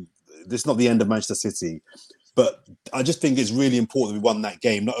away. And this is not the end of Manchester City. But I just think it's really important we won that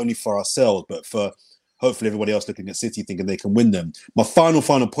game, not only for ourselves, but for hopefully everybody else looking at City thinking they can win them. My final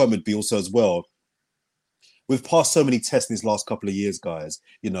point would be also as well, we've passed so many tests in these last couple of years, guys.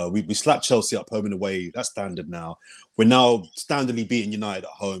 We slapped Chelsea up home and away. That's standard now. We're now standardly beating United at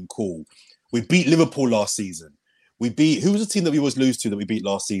home. Cool. We beat Liverpool last season. Who was the team that we always lose to that we beat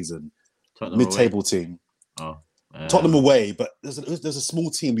last season? Tottenham Mid-table away. team. Oh, Tottenham away, but there's a small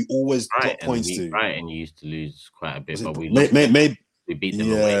team we always drop points to. Brighton used to lose quite a bit, but we beat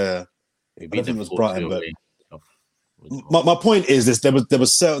them away. Yeah. We beat them it was Brighton, but away. my point is this: there were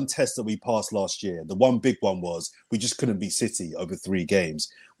certain tests that we passed last year. The one big one was we just couldn't beat City over 3 games.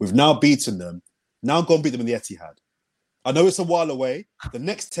 We've now beaten them. Now go and beat them in the Etihad. I know it's a while away. The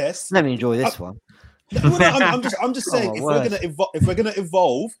next test. Let me enjoy this one. I'm just saying, if we're gonna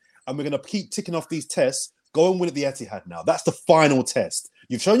evolve and we're gonna keep ticking off these tests, go and win at the Etihad now. That's the final test.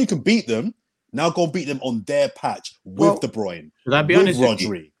 You've shown you can beat them. Now go and beat them on their patch with De Bruyne. Should I be honest with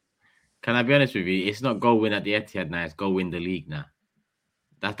Rodri. you? Can I be honest with you? It's not go win at the Etihad now. It's go win the league now.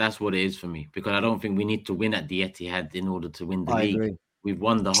 That's what it is for me, because I don't think we need to win at the Etihad in order to win the league. Agree. We've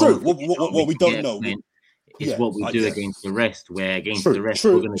won the True. whole. What we don't know is what we do against the rest. Where against the rest,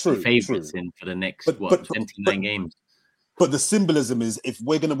 we're going to be favourites in for the next 29 games. But the symbolism is, if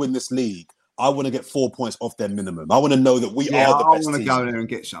we're going to win this league, I want to get 4 points off their minimum. I want to know that we are the best team. I want to go there and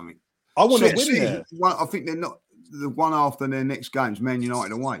get something. I want to win there. I think they're not the one after their next games. Man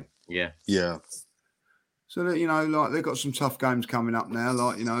United away. Yeah. So that they've got some tough games coming up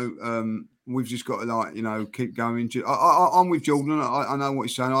now. We've just got to keep going. I'm with Jordan. I know what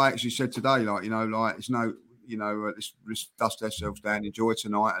he's saying. I actually said today, it's no, let's dust ourselves down, enjoy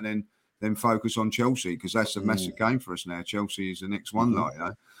tonight, and then focus on Chelsea, because that's a massive game for us now. Chelsea is the next one,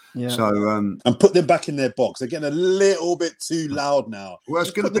 Yeah. So and put them back in their box. They're getting a little bit too loud now. Well,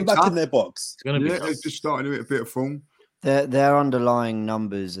 it's going to put them back in their box. It's going to be. They're just starting to hit a bit of form. Their underlying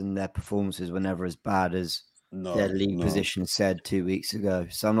numbers and their performances were never as bad as their league position said 2 weeks ago.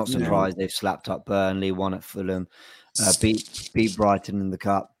 So I'm not surprised they've slapped up Burnley, won at Fulham, beat Brighton in the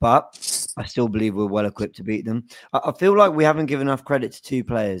cup. But I still believe we're well equipped to beat them. I feel like we haven't given enough credit to 2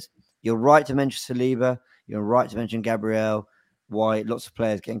 players. You're right to mention Saliba. You're right to mention Gabriel. White. Lots of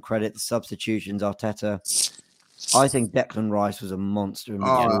players getting credit. The substitutions, Arteta. I think Declan Rice was a monster in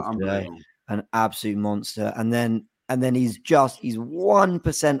midfield today, an absolute monster. And then he's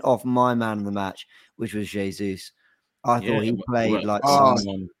 1% off my man of the match, which was Jesus. I thought he played like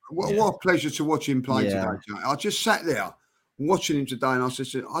someone. What a pleasure to watch him play today. I just sat there watching him today, and I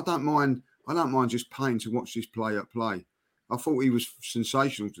said, I don't mind just paying to watch this player play. I thought he was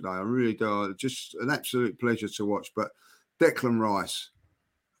sensational today. I really do. Just an absolute pleasure to watch. But Declan Rice,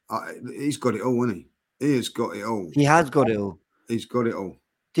 he's got it all, hasn't he? He has got it all. He has got it all. He's got it all.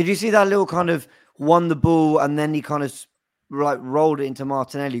 Did you see that little kind of won the ball and then he kind of like rolled it into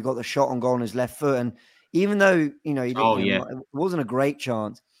Martinelli, got the shot on goal on his left foot, and even though he didn't, it wasn't a great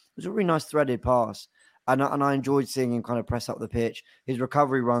chance, it was a really nice threaded pass, and I enjoyed seeing him kind of press up the pitch. His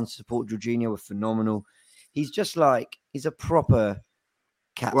recovery runs to support Jorginho were phenomenal. He's just like he's a proper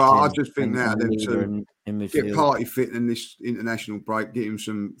captain. Well, I just think now them two in get party fit in this international break, get him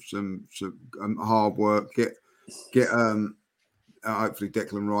some hard work, get hopefully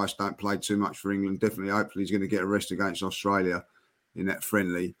Declan Rice don't play too much for England. Definitely, hopefully he's going to get a rest against Australia in that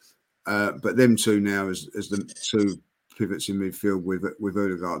friendly. But them two now as the two pivots in midfield with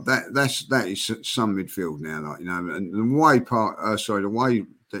Odegaard, that is some midfield now, like, and the way the way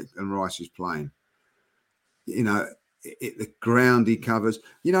Declan Rice is playing, the ground he covers,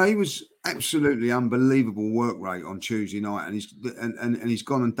 he was absolutely unbelievable work rate on Tuesday night, and he's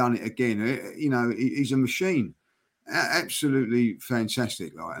gone and done it again. He's a machine. Absolutely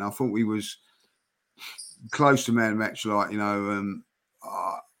fantastic, and I thought he was close to man of the match. Do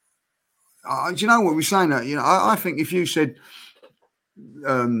you know what we're saying? That I think if you said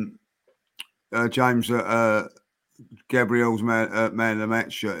James Gabriel's man of the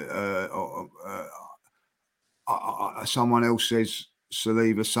match, someone else says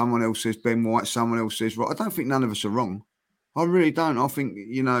Saliba, someone else says Ben White, someone else says right. I don't think none of us are wrong. I really don't. I think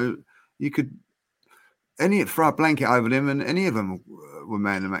you could. Throw a blanket over them, and any of them were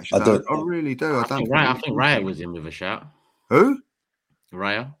man of the match. I really do. I think Raya was in with a shout. Who?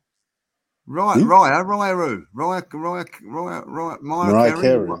 Raya. Raya who? Mariah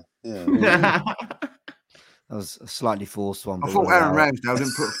Carey. Yeah. That was a slightly forced one. I thought Aaron Ramsdale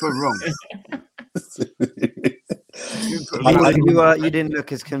didn't put a foot wrong. You didn't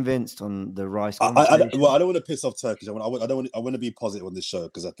look as convinced on the Rice. I don't want to piss off Turkish. I want to be positive on this show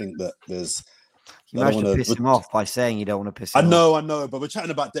because I think that there's. You managed to piss him off by saying you don't want to piss him off. I know, but we're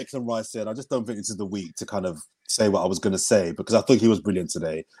chatting about Declan Rice here, and I just don't think this is the week to kind of say what I was going to say because I think he was brilliant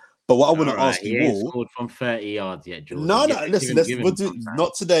today. But what I want to ask you all... scored from 30 yards yet, Jordan. No, listen, we'll do...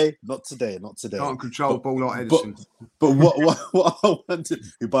 Not today. Can't control the ball like Edison. But what I want to...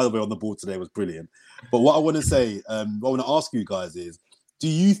 Who, by the way, on the ball today was brilliant. But what I want to say, what I want to ask you guys is, do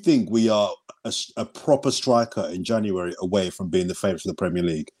you think we are a proper striker in January away from being the favourites for the Premier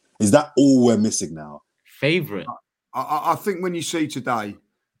League? Is that all we're missing now? Favourite? I think when you see today,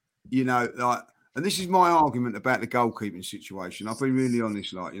 and this is my argument about the goalkeeping situation. I've been really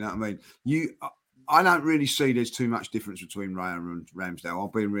honest, you know what I mean? I don't really see there's too much difference between Raya and Ramsdale.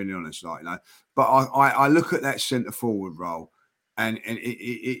 I've been really honest, but I look at that centre forward role, and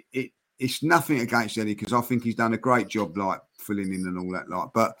it's nothing against Eddie because I think he's done a great job, filling in and all that,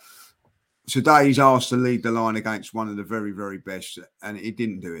 but. Today he's asked to lead the line against one of the very, very best, and he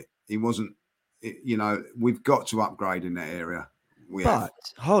didn't do it. He wasn't. We've got to upgrade in that area.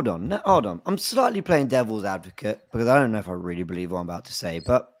 Hold on. I'm slightly playing devil's advocate because I don't know if I really believe what I'm about to say.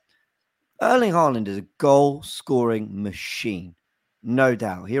 But Erling Haaland is a goal-scoring machine, no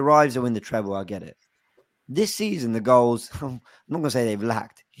doubt. He arrives to win the treble. I get it. This season, the goals. I'm not going to say they've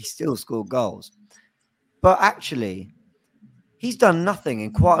lacked. He still scored goals, but actually. He's done nothing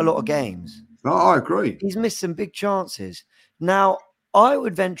in quite a lot of games. No, I agree. He's missed some big chances. Now, I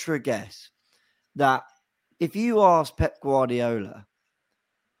would venture a guess that if you ask Pep Guardiola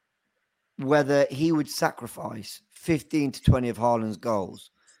whether he would sacrifice 15 to 20 of Haaland's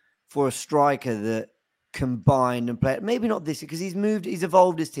goals for a striker that combined and played, maybe not this, because he's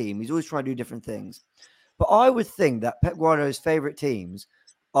evolved his team. He's always trying to do different things. But I would think that Pep Guardiola's favourite teams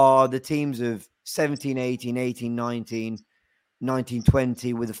are the teams of 17, 18, 18, 19,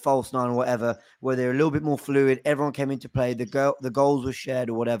 1920 with a false nine or whatever, where they're a little bit more fluid. Everyone came into play. The goals were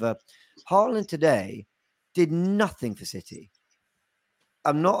shared or whatever. Haaland today did nothing for City.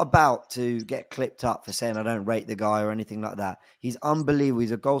 I'm not about to get clipped up for saying I don't rate the guy or anything like that. He's unbelievable.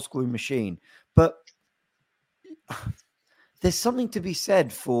 He's a goal-scoring machine. But there's something to be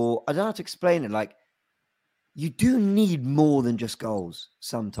said for, I don't know how to explain it, you do need more than just goals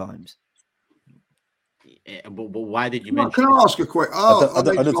sometimes. Yeah, but why did you mention? Can I ask a question? I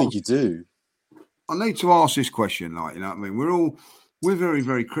don't think you do. I need to ask this question, you know what I mean? We're very,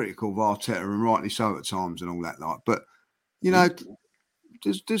 very critical of Arteta, and rightly so at times, and all that, But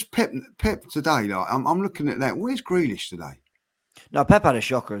does Pep today? I'm looking at that. Where's Grealish today? No, Pep had a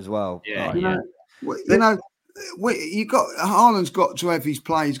shocker as well. Yeah, you got Haaland's got to have his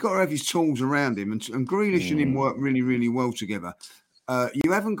play. He's got to have his tools around him, and Grealish and him work really, really well together.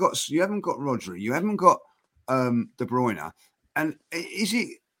 You haven't got Rodri. You haven't got De Bruyne, and is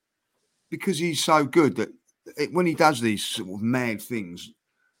it because he's so good that when he does these sort of mad things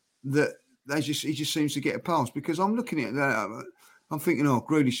that he just seems to get a pass? Because I'm looking at that, I'm thinking, oh,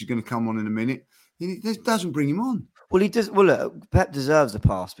 Grealish is going to come on in a minute. He doesn't bring him on. Well, he does. Well, look, Pep deserves a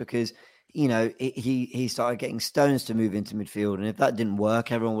pass because he started getting Stones to move into midfield, and if that didn't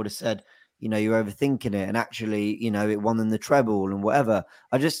work, everyone would have said, you're overthinking it, and actually, it won them the treble and whatever.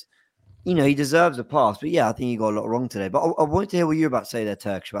 He deserves a pass, but yeah, I think he got a lot wrong today. But I wanted to hear what you were about to say there,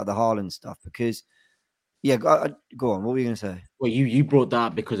 Turkish, about the Haaland stuff, because go on. What were you going to say? Well, you brought that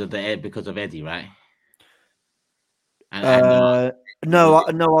up because of Eddie, right? No,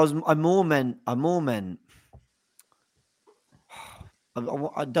 I more meant.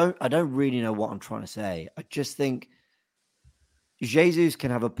 I don't really know what I'm trying to say. I just think Jesus can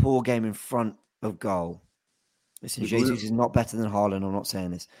have a poor game in front of goal. Listen, Jesus is not better than Haaland. I'm not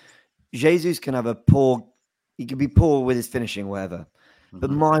saying this. Jesus can have he can be poor with his finishing, whatever. Mm-hmm.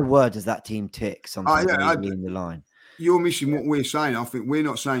 But my word, does that team tick sometimes in the line? You're missing what we're saying. I think we're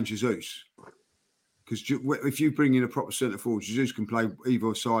not saying Jesus. Because if you bring in a proper centre forward, Jesus can play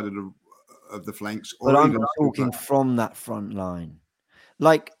either side of the flanks. But I'm talking from that front line.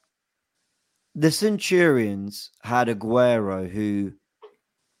 Like, the Centurions had Aguero, who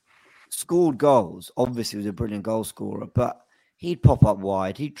scored goals. Obviously, was a brilliant goal scorer, but he'd pop up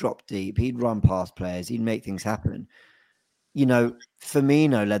wide, he'd drop deep, he'd run past players, he'd make things happen.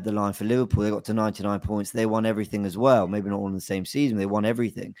 Firmino led the line for Liverpool. They got to 99 points. They won everything as well. Maybe not all in the same season. They won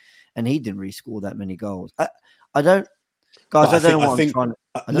everything. And he didn't really score that many goals. I don't know what I'm trying to...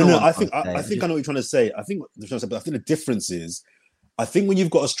 I know what you're trying to say. I think the difference is, I think when you've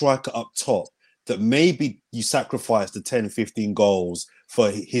got a striker up top, that maybe you sacrifice the 10, 15 goals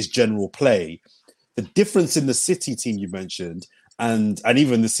for his general play. The difference in the City team you mentioned, and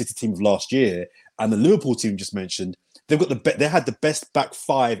even the City team of last year, and the Liverpool team just mentioned, they had the best back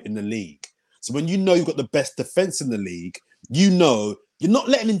five in the league. So when you've got the best defense in the league, you're not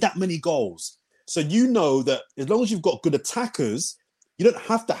letting in that many goals. So that as long as you've got good attackers, you don't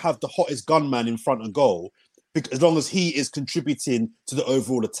have to have the hottest gunman in front of goal, as long as he is contributing to the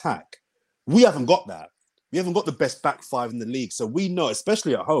overall attack. We haven't got that. We haven't got the best back five in the league. So we know,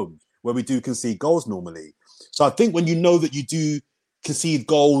 especially at home, where we do concede goals normally. So I think when you know that you do concede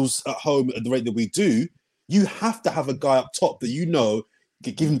goals at home at the rate that we do, you have to have a guy up top that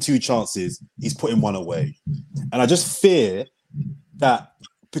give him two chances, he's putting one away. And I just fear that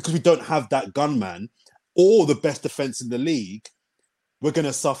because we don't have that gunman or the best defense in the league, we're going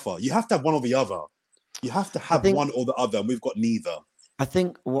to suffer. You have to have one or the other. You have to have one or the other, and we've got neither. I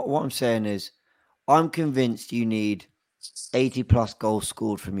think what I'm saying is, I'm convinced you need 80 plus goals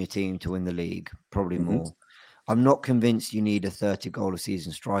scored from your team to win the league, probably more. I'm not convinced you need a 30 goal a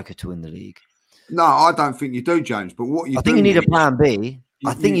season striker to win the league. No, I don't think you do, James. But I think you need a plan B.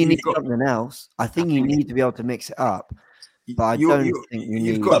 I think you need something else. I think you need to be able to mix it up. But I don't think you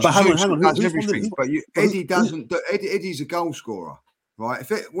need. But hang on, everything. But Eddie doesn't. Eddie's a goal scorer, right?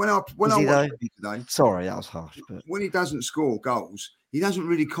 When I watch Eddie today, sorry, that was harsh. But when he doesn't score goals, he doesn't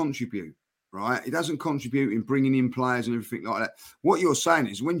really contribute. Right, he doesn't contribute in bringing in players and everything like that. What you're saying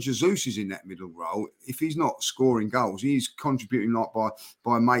is, when Jesus is in that middle role, if he's not scoring goals, he's contributing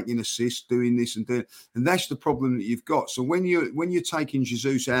by making assists, doing this and doing, and that's the problem that you've got. So when you're taking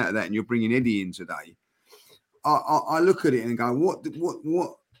Jesus out of that and you're bringing Eddie in today, I look at it and go,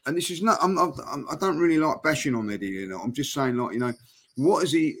 what? And this is not. I don't really like bashing on Eddie. I'm just saying, what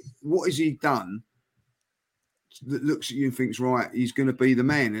has he done that looks at you and thinks, right, he's going to be the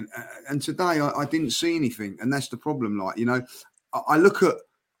man. And today I didn't see anything, and that's the problem. I look at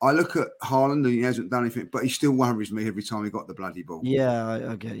Haaland and he hasn't done anything, but he still worries me every time he got the bloody ball. Yeah,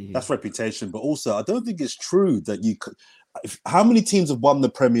 I get you. That's reputation, but also I don't think it's true that you could. How many teams have won the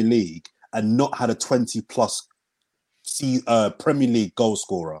Premier League and not had a 20+ Premier League goal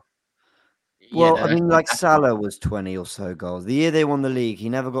scorer? Well, I mean, like Salah was 20 or so goals. The year they won the league, he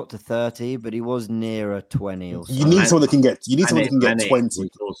never got to 30, but he was nearer 20 or so. You need someone that can get. You need someone that can get 20.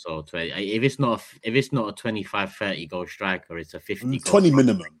 Also 20. If it's not a 25, 30 goal striker, it's a 50. 20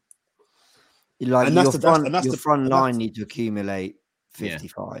 minimum. Like, and your front line need to accumulate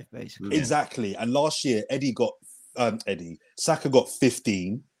 55, basically. Exactly. And last year, Saka got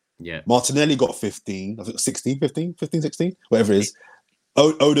 15. Yeah. Martinelli got 15. I think 16, 16, whatever it is.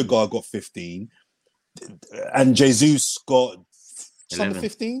 Odegaard got 15, and Jesus got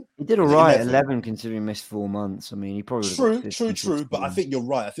 15. He did all right, 11 considering he missed 4 months. I mean, he probably true. But I think you're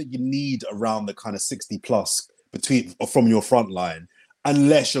right. I think you need around the kind of 60+ from your front line,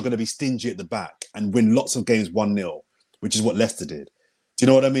 unless you're going to be stingy at the back and win lots of games 1-0, which is what Leicester did. Do you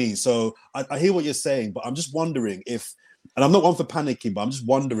know what I mean? So I hear what you're saying, but I'm just wondering if, and I'm not one for panicking, but I'm just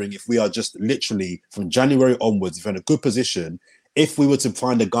wondering if we are just literally from January onwards, if we're in a good position, if we were to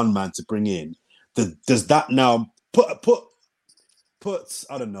find a gunman to bring in, does that now put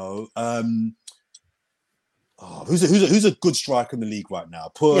I don't know, who's a good striker in the league right now?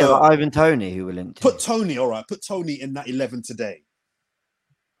 Like Ivan Toney, who we're linked to. Put Toney, all right. Put Toney in that 11 today.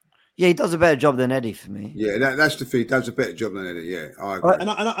 Yeah, he does a better job than Eddie for me. Yeah, that's the thing. He does a better job than Eddie. Yeah, I agree.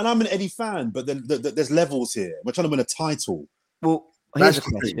 And I'm an Eddie fan, but then there's levels here. We're trying to win a title. Well, here's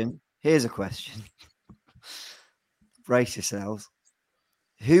a question. Brace yourselves.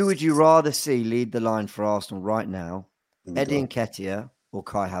 Who would you rather see lead the line for Arsenal right now? Eddie Nketiah or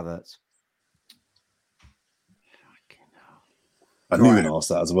Kai Havertz? I knew you were going to ask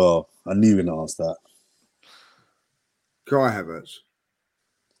that as well. I knew you were going to ask that. Kai Havertz.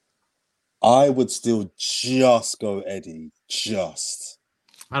 I would still just go Eddie. Just.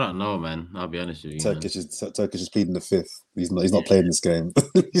 I don't know, man. I'll be honest with you. Turkish is pleading the fifth. He's not playing this game.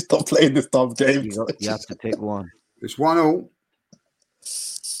 He's not playing this dumb game. You have to pick one. It's 1-1.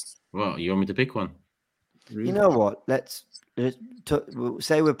 Well, you want me to pick one? You know what? Let's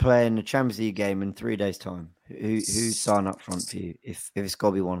say we're playing a Champions League game in 3 days' time. Who's starting up front for you if it's got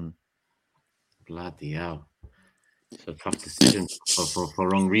to be one? Bloody hell. It's a tough decision for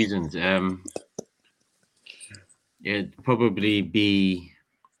wrong reasons. It'd probably be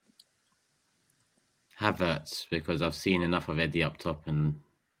Havertz because I've seen enough of Eddie up top and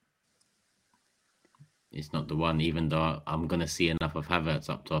it's not the one, even though I'm going to see enough of Havertz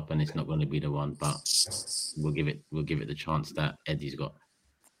up top and it's not going to be the one, but we'll give it the chance that Eddie's got.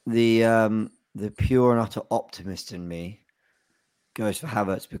 The pure and utter optimist in me goes for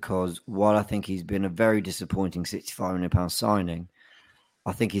Havertz because while I think he's been a very disappointing £65 million signing,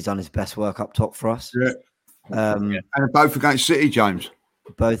 I think he's done his best work up top for us. Yeah. And both against City, James.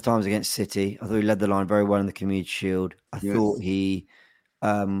 Both times against City. I thought he led the line very well in the Community Shield. I thought he...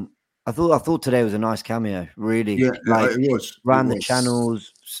 I thought today was a nice cameo, really. Yeah, it was. Ran the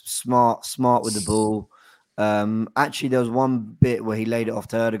channels, smart with the ball. Actually, there was one bit where he laid it off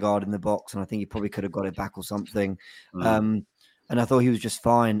to Ødegaard in the box, and I think he probably could have got it back or something. And I thought he was just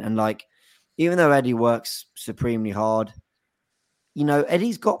fine. And even though Eddie works supremely hard,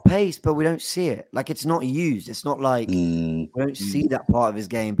 Eddie's got pace, but we don't see it. It's not used. It's not like we don't see that part of his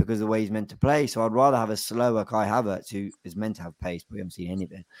game because of the way he's meant to play. So I'd rather have a slower Kai Havertz who is meant to have pace, but we haven't seen any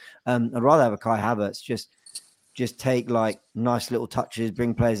of it. I'd rather have a Kai Havertz just take nice little touches,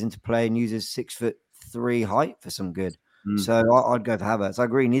 bring players into play, and use his 6'3" height for some good. So I'd go for Havertz. I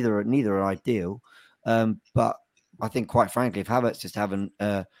agree, neither are ideal, but I think quite frankly, if Havertz just having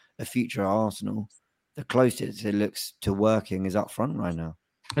a future at Arsenal, the closest it looks to working is up front right now.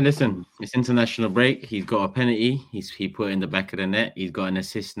 And listen, it's international break. He's got a penalty. He put it in the back of the net. He's got an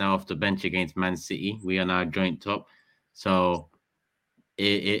assist now off the bench against Man City. We are now joint top. So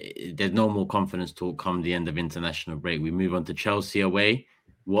there's no more confidence talk come the end of international break. We move on to Chelsea away.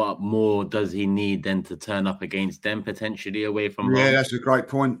 What more does he need then to turn up against them potentially away from home? Yeah, that's a great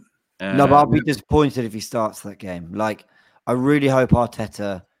point. No, but I'll be disappointed if he starts that game. I really hope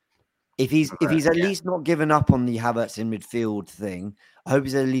Arteta... If he's at least not given up on the Havertz in midfield thing, I hope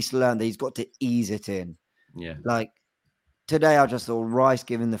he's at least learned that he's got to ease it in. Yeah. Today, I just thought Rice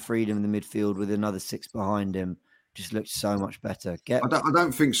giving the freedom in the midfield with another 6 behind him just looked so much better. I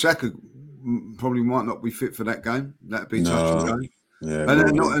don't think Saka probably might not be fit for that game. That'd be touch and go. Yeah,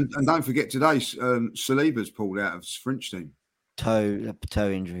 and don't forget today, Saliba's pulled out of his French team. Toe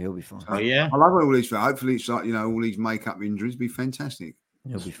injury, he'll be fine. Oh yeah. I love all these. Hopefully, it's all these makeup injuries be fantastic.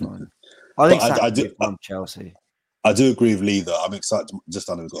 He'll be fine. I think I do from Chelsea. I do agree with Lee that I'm excited.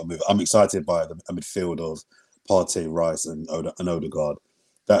 Just I know we've got to move. I'm excited by a midfield of Partey, Rice, and Ødegaard.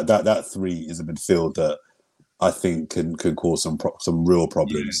 That three is a midfield that I think can cause some real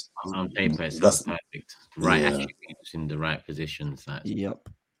problems. Yeah. On paper, that's perfect. Right attributes in the right positions. Yep.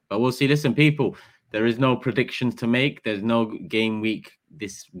 But we'll see. Listen, people, there is no predictions to make. There's no game week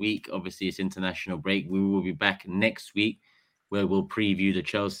this week. Obviously, it's international break. We will be back next week, where we'll preview the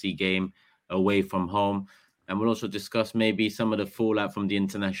Chelsea game away from home. And we'll also discuss maybe some of the fallout from the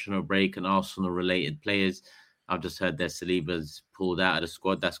international break and Arsenal-related players. I've just heard that Saliba's pulled out of the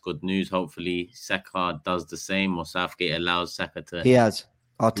squad. That's good news. Hopefully, Saka does the same, or Southgate allows Saka to... He has.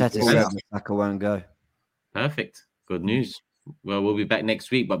 Arteta said Saka won't go. Perfect. Good news. Well, we'll be back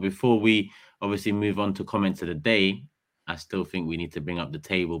next week. But before we obviously move on to comments of the day, I still think we need to bring up the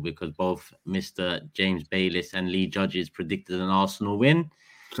table because both Mr. James Bayliss and Lee Judges predicted an Arsenal win.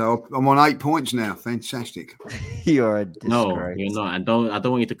 So I'm on 8 points now. Fantastic. You're a disgrace. No, you're not. I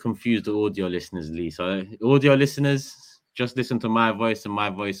don't want you to confuse the audio listeners, Lee. So audio listeners, just listen to my voice and my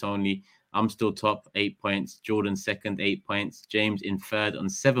voice only. I'm still top, 8 points. Jordan second, 8 points. James in third on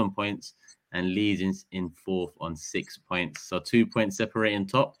 7 points. And Lee's in fourth on 6 points. So 2 points separating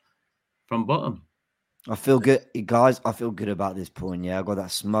top from bottom. I feel good, guys. I feel good about this point. Yeah, I got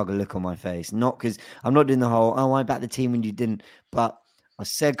that smug look on my face. Not because I'm not doing the whole, I backed the team when you didn't. But I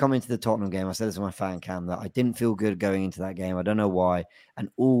said coming into the Tottenham game, I said this to my fan cam, that I didn't feel good going into that game. I don't know why. And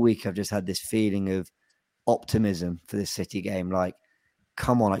all week I've just had this feeling of optimism for this City game. Like,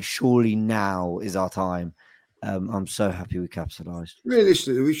 come on, like surely now is our time. I'm so happy we capitalised.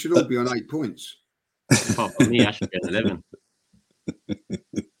 Realistically, we should all be on 8 points. Apart from me, I should get 11.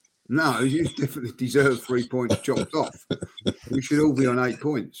 No, you definitely deserve 3 points chopped off. We should all be on 8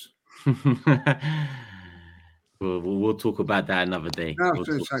 points. We'll talk about that another day. No,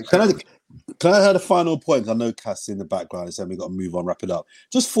 Can I have a final point? I know Cass in the background is saying we've got to move on, wrap it up.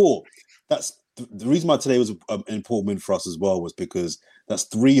 Just thought that's the reason why today was an important win for us as well, was because that's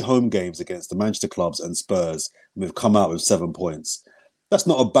 3 home games against the Manchester clubs and Spurs, and we've come out with 7 points. That's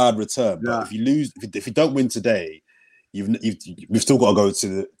not a bad return. Yeah. But if you lose, if you don't win today, we've still got to go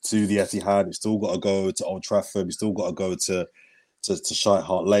to the Etihad. We've still got to go to Old Trafford. We've still got to go to Shite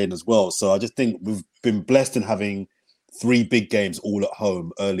Hart Lane as well. So I just think we've been blessed in having 3 big games all at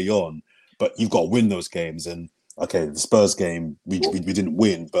home early on. But you've got to win those games. And okay, the Spurs game we didn't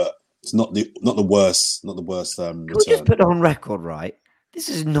win, but it's not the worst. Not the worst. Can we just put it on record, right? This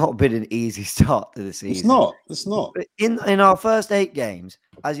has not been an easy start to the season. It's not. But in our first 8 games,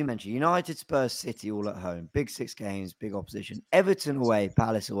 as you mentioned, United, Spurs, City all at home. Big 6 games, big opposition. Everton away,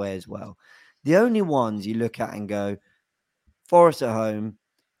 Palace away as well. The only ones you look at and go, Forest at home,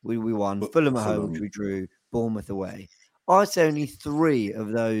 we won. Fulham at home, which we drew. Bournemouth away. I'd say only 3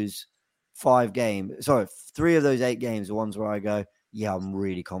 of those 5 games. Sorry, 3 of those 8 games are ones where I go, yeah, I'm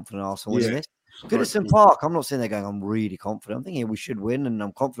really confident Arsenal winning this. Goodison Park, I'm not sitting there going, I'm really confident. I'm thinking we should win, and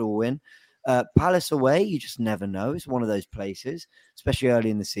I'm confident we'll win. Palace away, you just never know. It's one of those places, especially early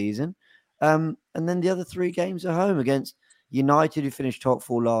in the season. And then the other 3 games at home against United, who finished top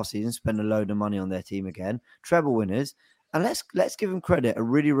 4 last season, spend a load of money on their team again, treble winners. And let's give them credit, a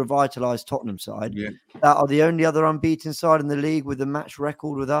really revitalised Tottenham side that are the only other unbeaten side in the league with a match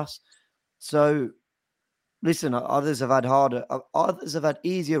record with us. So, listen, others have had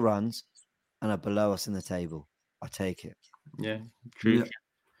easier runs and are below us in the table. I take it. Yeah, true. Yeah.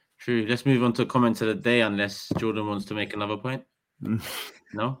 True. Let's move on to comments of the day, unless Jordan wants to make another point.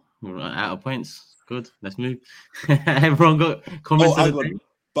 No? We're out of points. Good. Let's move. Everyone got comments of the day?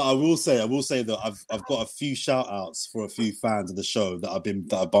 But I will say that I've got a few shout outs for a few fans of the show that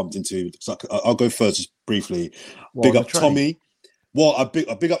I bumped into. So I'll go first just briefly. Big up Tommy. Well, I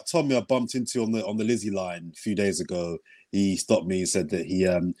big up Tommy. I bumped into on the Lizzie line a few days ago. He stopped me and said that he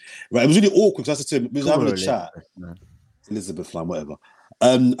it was really awkward because I said to him, we was having a chat. Elizabeth line, whatever.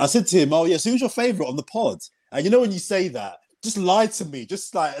 I said to him, "Oh yes, who's your favourite on the pod?" And you know when you say that, just lie to me,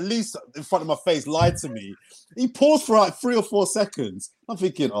 just like at least in front of my face, lie to me. He paused for like 3 or 4 seconds. I'm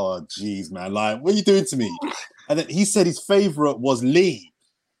thinking, oh geez, man, like what are you doing to me? And then he said his favourite was Lee.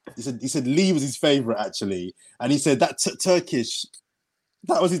 He said Lee was his favourite actually, and he said that Turkish.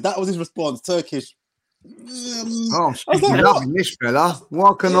 That was his response. Turkish. Speaking of loving this fella,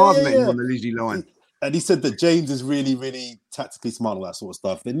 why can I have met him on the Lizzie line? And he said that James is really, really tactically smart and all that sort of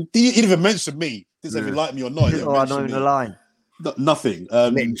stuff. Then he didn't even mention me. Didn't say if he liked me or not. Not even the line. Nothing.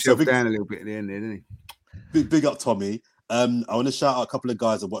 Let himself down a little bit at the end there, didn't he? Big up, Tommy. I want to shout out a couple of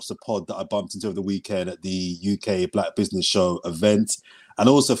guys that watched the pod that I bumped into over the weekend at the UK Black Business Show event. And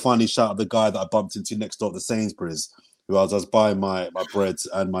also finally shout out the guy that I bumped into next door at the Sainsbury's, who I was buying my bread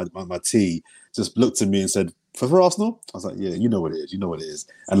and my tea, just looked at me and said, for Arsenal? I was like, yeah, you know what it is.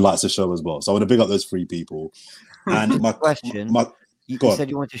 And likes the show as well. So I want to big up those 3 people. And my question, you said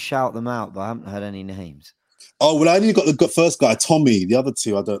you wanted to shout them out, but I haven't heard any names. Oh, well, I only got the first guy, Tommy. The other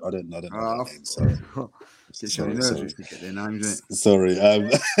 2, I don't know their names. Sorry.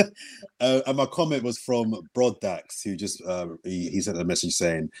 And my comment was from Broddax, who just he sent a message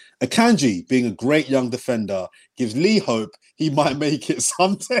saying, Akanji, being a great young defender, gives Lee hope he might make it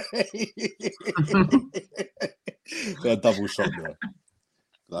someday. A double shot there.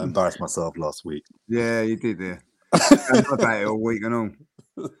 I embarrassed myself last week. Yeah, you did there. I about it all week and all.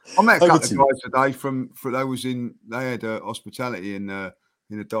 I met a couple of guys today they had hospitality in the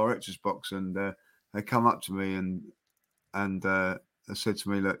director's box, and they come up to me and they said to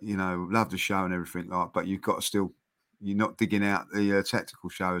me, look, love the show and everything, like, but you've got to you're not digging out the tactical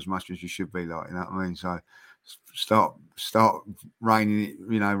show as much as you should be, like, you know what I mean? So start reining it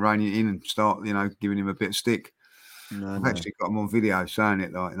in and start, giving him a bit of stick. I've actually got him on video saying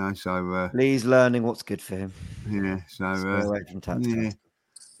it, like, you know. So he's learning what's good for him. Yeah. So stay away from tats. Yeah,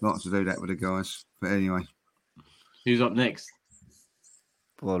 lots to do that with the guys. But anyway, who's up next?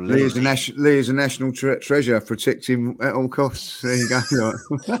 Well, Lee is a national treasure. Protect him at all costs. There you go.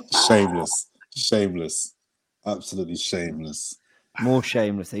 Shameless, absolutely shameless. More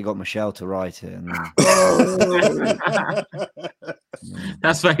shameless that you got Michelle to write it. And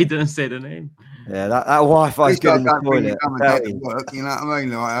That's why he didn't say the name. Yeah, that Wi-Fi is good in the toilet. To work, you know what I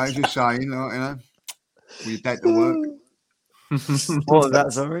mean? Like, I was just saying, like, you know, we dad to work. What was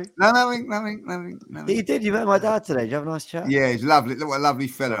that? Sorry. No, nothing. You did. You met my dad today. Did you have a nice chat? Yeah, he's lovely. Look what a lovely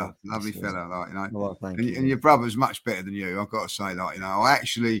fella. Lovely fella, like, you know. Well, thank you. And your brother's much better than you. I've got to say, like, you know, I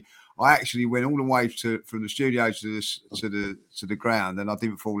actually went all the way from the studio to the ground, and I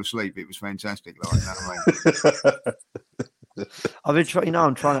didn't fall asleep. It was fantastic. Like, you know what I mean? I've been trying. You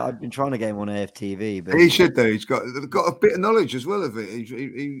know, I've been trying to get him on AFTV, but he should do. He's got a bit of knowledge as well of it.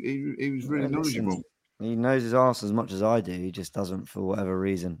 He was really knowledgeable. He knows his arse as much as I do. He just doesn't, for whatever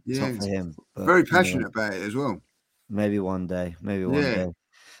reason. It's not for him. But, very passionate about it as well. Maybe one day. Day.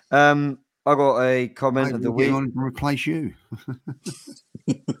 I got a comment of the week. On to replace you.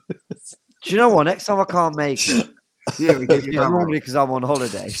 Do you know what? Next time I can't make it. Yeah, we give you normally because I'm on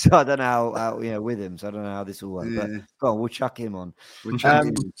holiday, so I don't know how with him, so I don't know how this will work. Yeah. But go on, we'll chuck him on.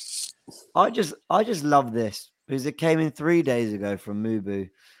 I just love this because it came in 3 days ago from Mubu.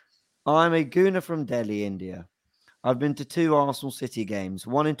 I'm a gooner from Delhi, India. I've been to 2 Arsenal City games,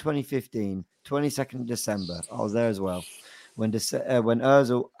 one in 2015, 22nd December. I was there as well. When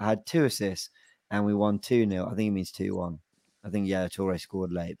Ozil had 2 assists and we won 2-0. I think it means 2-1. I think, Toure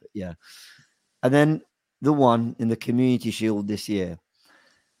scored late, but yeah. And then the one in the Community Shield this year.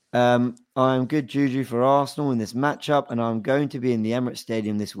 I am good juju for Arsenal in this matchup, and I'm going to be in the Emirates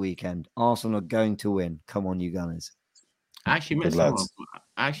Stadium this weekend. Arsenal are going to win. Come on, you Gunners. I actually met someone.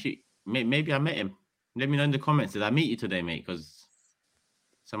 Maybe I met him. Let me know in the comments. Did I meet you today, mate? Because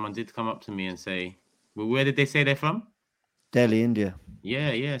someone did come up to me and say, well, where did they say they're from? Delhi, India.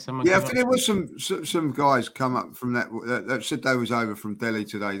 Yeah. Someone. Yeah, I think there was some guys come up from that said they was over from Delhi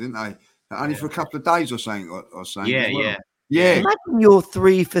today, didn't they? Only for a couple of days or something. Yeah. Imagine you're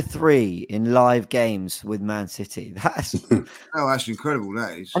 3 for 3 in live games with Man City. That's incredible.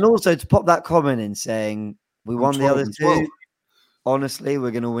 That is. And also to pop that comment in saying we won the other 2. Honestly,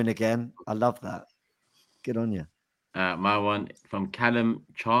 we're going to win again. I love that. Good on you. My one from Callum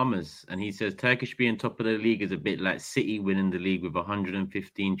Chalmers, and he says Turkish being top of the league is a bit like City winning the league with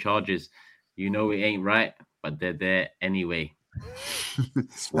 115 charges. You know it ain't right, but they're there anyway.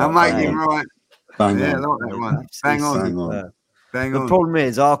 I'm making right. Bang I on. like that one. Bang on. The problem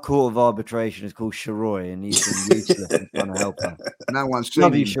is our court of arbitration is called Sharoy, and he's been useless in trying to help her. No one's seen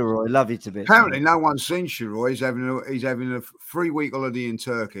Love you, Sharoy. Love you to bits. Apparently, no one's seen Sharoy. He's having a 3-week holiday in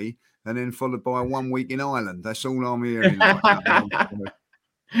Turkey, and then followed by a 1 week in Ireland. That's all I'm hearing. I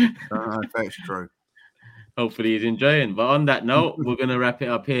don't know if that's true. Hopefully he's enjoying. But on that note, we're going to wrap it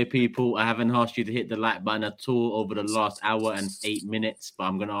up here, people. I haven't asked you to hit the like button at all over the last hour and 8 minutes, but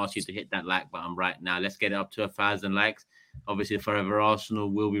I'm going to ask you to hit that like button right now. Let's get it up to 1,000 likes. Obviously, Forever Arsenal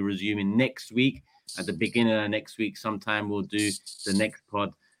will be resuming next week. At the beginning of next week, sometime we'll do the next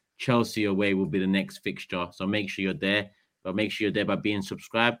pod. Chelsea away will be the next fixture. So make sure you're there. But make sure you're there by being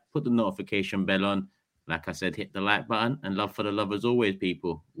subscribed. Put the notification bell on. Like I said, hit the like button. And love for the love as always,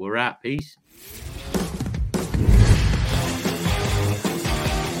 people. We're out. Peace.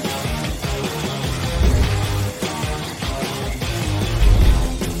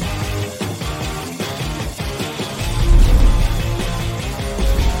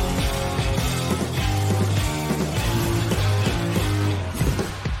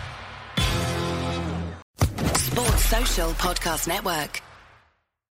 Social Podcast Network.